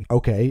something,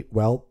 okay,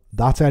 well,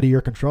 that's out of your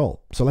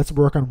control. So let's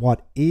work on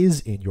what is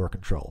in your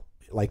control.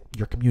 Like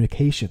your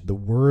communication, the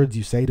words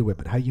you say to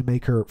women, how you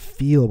make her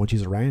feel when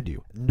she's around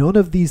you. None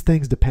of these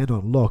things depend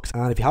on looks.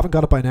 And if you haven't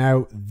got it by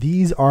now,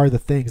 these are the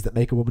things that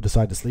make a woman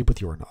decide to sleep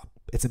with you or not.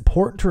 It's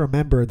important to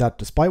remember that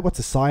despite what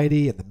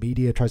society and the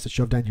media tries to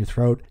shove down your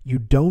throat, you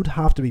don't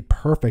have to be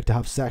perfect to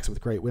have sex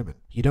with great women.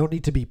 You don't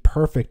need to be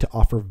perfect to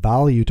offer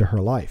value to her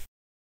life.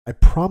 I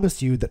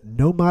promise you that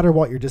no matter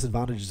what your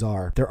disadvantages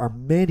are, there are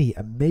many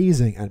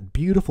amazing and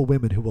beautiful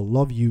women who will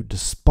love you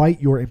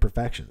despite your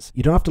imperfections.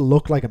 You don't have to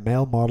look like a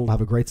male model to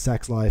have a great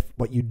sex life.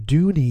 What you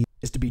do need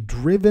is to be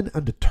driven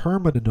and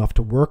determined enough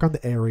to work on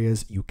the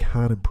areas you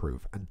can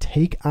improve and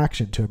take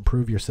action to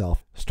improve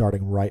yourself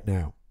starting right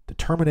now.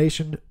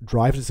 Determination,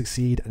 drive to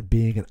succeed, and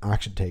being an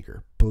action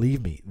taker.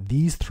 Believe me,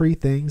 these 3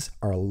 things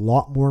are a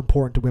lot more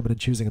important to women in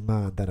choosing a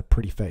man than a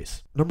pretty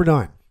face. Number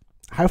 9,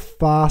 how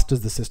fast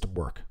does the system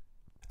work?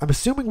 I'm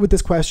assuming with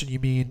this question you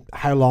mean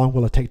how long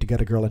will it take to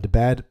get a girl into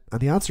bed?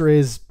 And the answer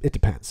is, it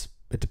depends.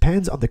 It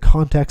depends on the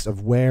context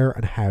of where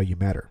and how you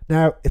met her.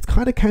 Now, it's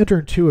kind of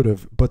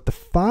counterintuitive, but the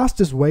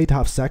fastest way to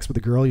have sex with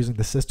a girl using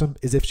the system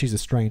is if she's a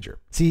stranger.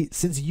 See,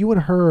 since you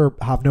and her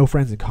have no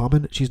friends in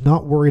common, she's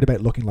not worried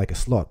about looking like a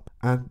slut.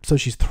 And so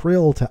she's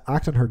thrilled to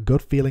act on her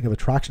gut feeling of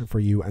attraction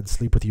for you and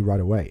sleep with you right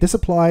away. This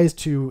applies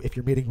to if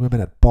you're meeting women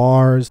at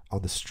bars,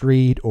 on the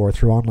street, or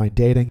through online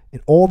dating.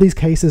 In all these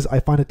cases, I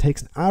find it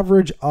takes an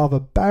average of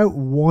about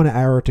 1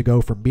 hour to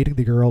go from meeting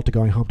the girl to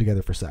going home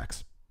together for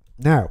sex.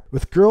 Now,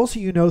 with girls who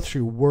you know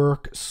through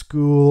work,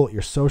 school,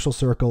 your social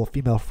circle,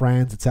 female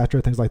friends, etc.,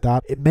 things like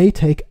that, it may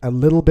take a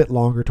little bit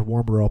longer to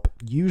warm her up,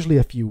 usually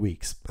a few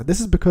weeks. And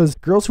this is because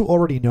girls who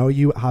already know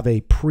you have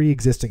a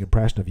pre-existing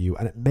impression of you,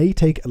 and it may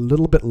take a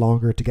little bit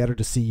longer to get her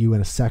to see you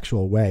in a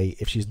sexual way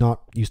if she's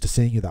not used to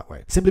seeing you that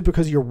way, simply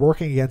because you're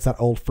working against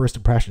that old first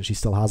impression she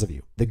still has of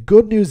you. The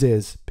good news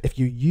is, if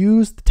you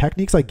use the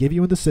techniques I give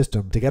you in the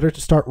system to get her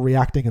to start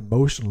reacting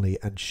emotionally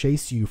and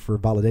chase you for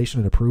validation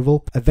and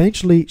approval,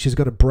 eventually she's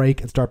going to break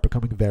and start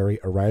becoming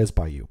very aroused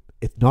by you.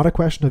 It's not a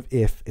question of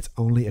if, it's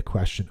only a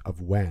question of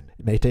when.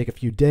 It may take a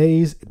few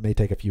days, it may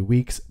take a few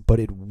weeks, but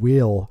it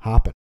will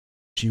happen.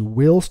 She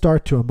will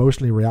start to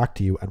emotionally react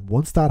to you, and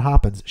once that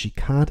happens, she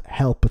can't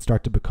help but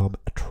start to become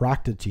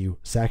attracted to you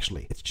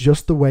sexually. It's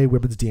just the way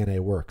women's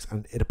DNA works,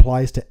 and it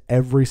applies to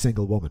every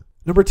single woman.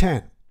 Number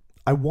 10,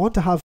 I want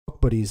to have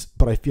fuck buddies,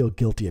 but I feel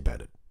guilty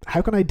about it.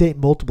 How can I date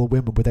multiple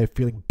women without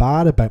feeling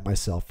bad about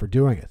myself for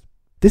doing it?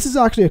 This is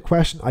actually a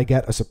question I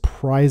get a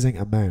surprising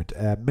amount.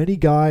 Many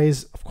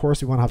guys, of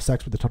course, we want to have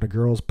sex with a ton of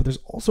girls, but there's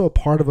also a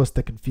part of us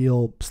that can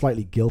feel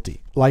slightly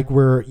guilty. Like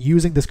we're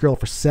using this girl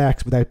for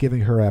sex without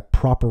giving her a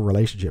proper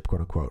relationship,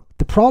 quote unquote.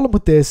 The problem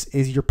with this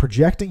is you're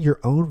projecting your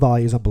own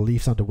values and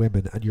beliefs onto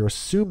women, and you're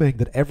assuming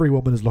that every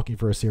woman is looking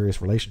for a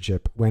serious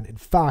relationship, when in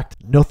fact,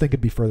 nothing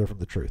could be further from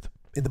the truth.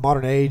 In the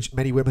modern age,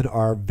 many women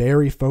are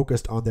very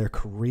focused on their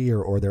career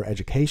or their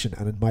education,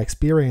 and in my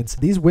experience,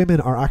 these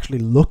women are actually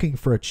looking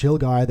for a chill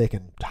guy they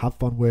can have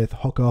fun with,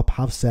 hook up,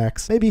 have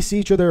sex, maybe see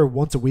each other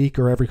once a week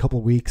or every couple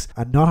of weeks,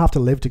 and not have to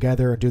live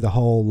together and do the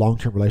whole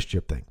long-term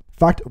relationship thing.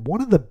 In fact,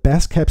 one of the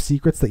best kept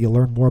secrets that you'll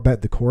learn more about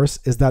in the course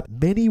is that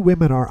many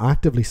women are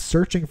actively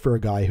searching for a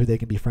guy who they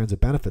can be friends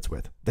with benefits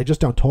with. They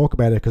just don't talk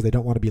about it because they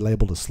don't want to be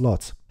labeled as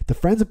sluts. The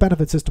Friends with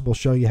Benefits system will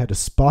show you how to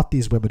spot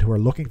these women who are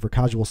looking for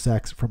casual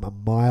sex from a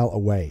mile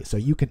away, so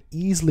you can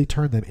easily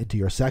turn them into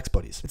your sex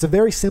buddies. It's a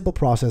very simple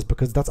process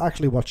because that's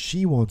actually what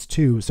she wants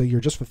too, so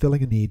you're just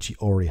fulfilling a need she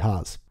already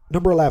has.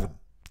 Number 11,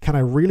 can I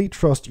really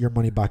trust your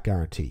money back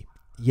guarantee?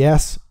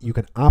 Yes, you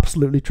can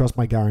absolutely trust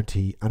my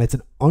guarantee, and it's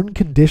an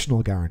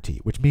unconditional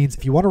guarantee, which means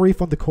if you want to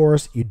refund the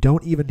course, you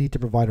don't even need to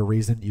provide a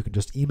reason. You can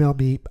just email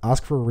me,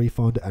 ask for a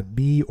refund, and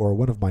me or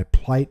one of my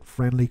polite,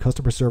 friendly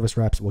customer service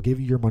reps will give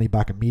you your money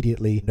back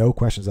immediately, no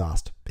questions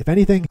asked. If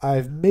anything,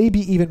 I've maybe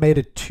even made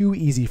it too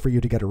easy for you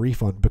to get a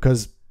refund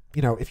because,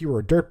 you know, if you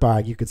were a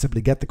dirtbag, you could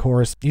simply get the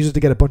course, use it to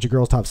get a bunch of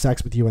girls to have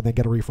sex with you and then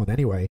get a refund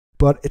anyway.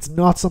 But it's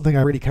not something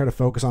I really care to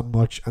focus on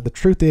much. And the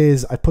truth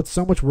is, I've put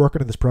so much work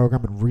into this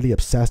program and really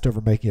obsessed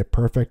over making it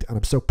perfect. And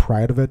I'm so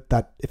proud of it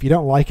that if you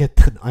don't like it,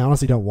 then I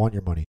honestly don't want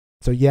your money.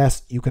 So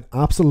yes, you can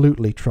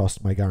absolutely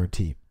trust my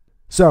guarantee.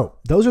 So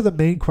those are the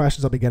main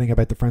questions I'll be getting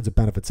about the Friends with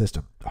Benefits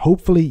system.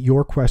 Hopefully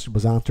your question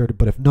was answered,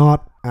 but if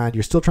not, and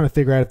you're still trying to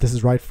figure out if this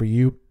is right for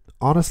you,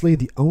 honestly,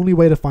 the only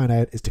way to find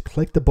out is to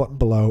click the button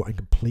below and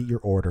complete your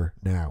order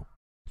now.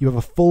 You have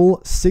a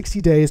full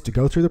 60 days to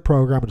go through the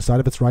program and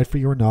decide if it's right for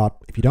you or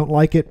not. If you don't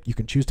like it, you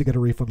can choose to get a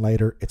refund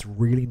later. It's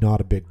really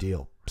not a big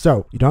deal.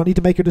 So you don't need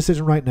to make your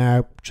decision right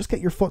now. Just get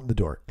your foot in the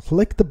door.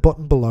 Click the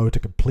button below to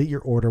complete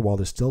your order while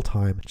there's still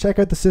time. Check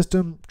out the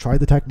system, try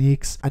the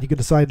techniques, and you can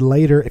decide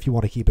later if you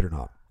want to keep it or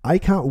not. I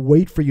can't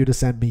wait for you to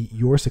send me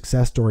your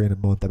success story in a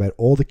month about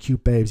all the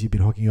cute babes you've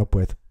been hooking up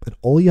with. And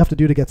all you have to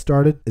do to get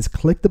started is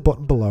click the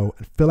button below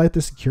and fill out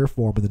the secure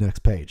form on the next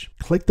page.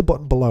 Click the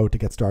button below to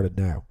get started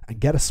now and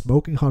get a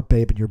smoking hot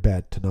babe in your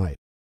bed tonight.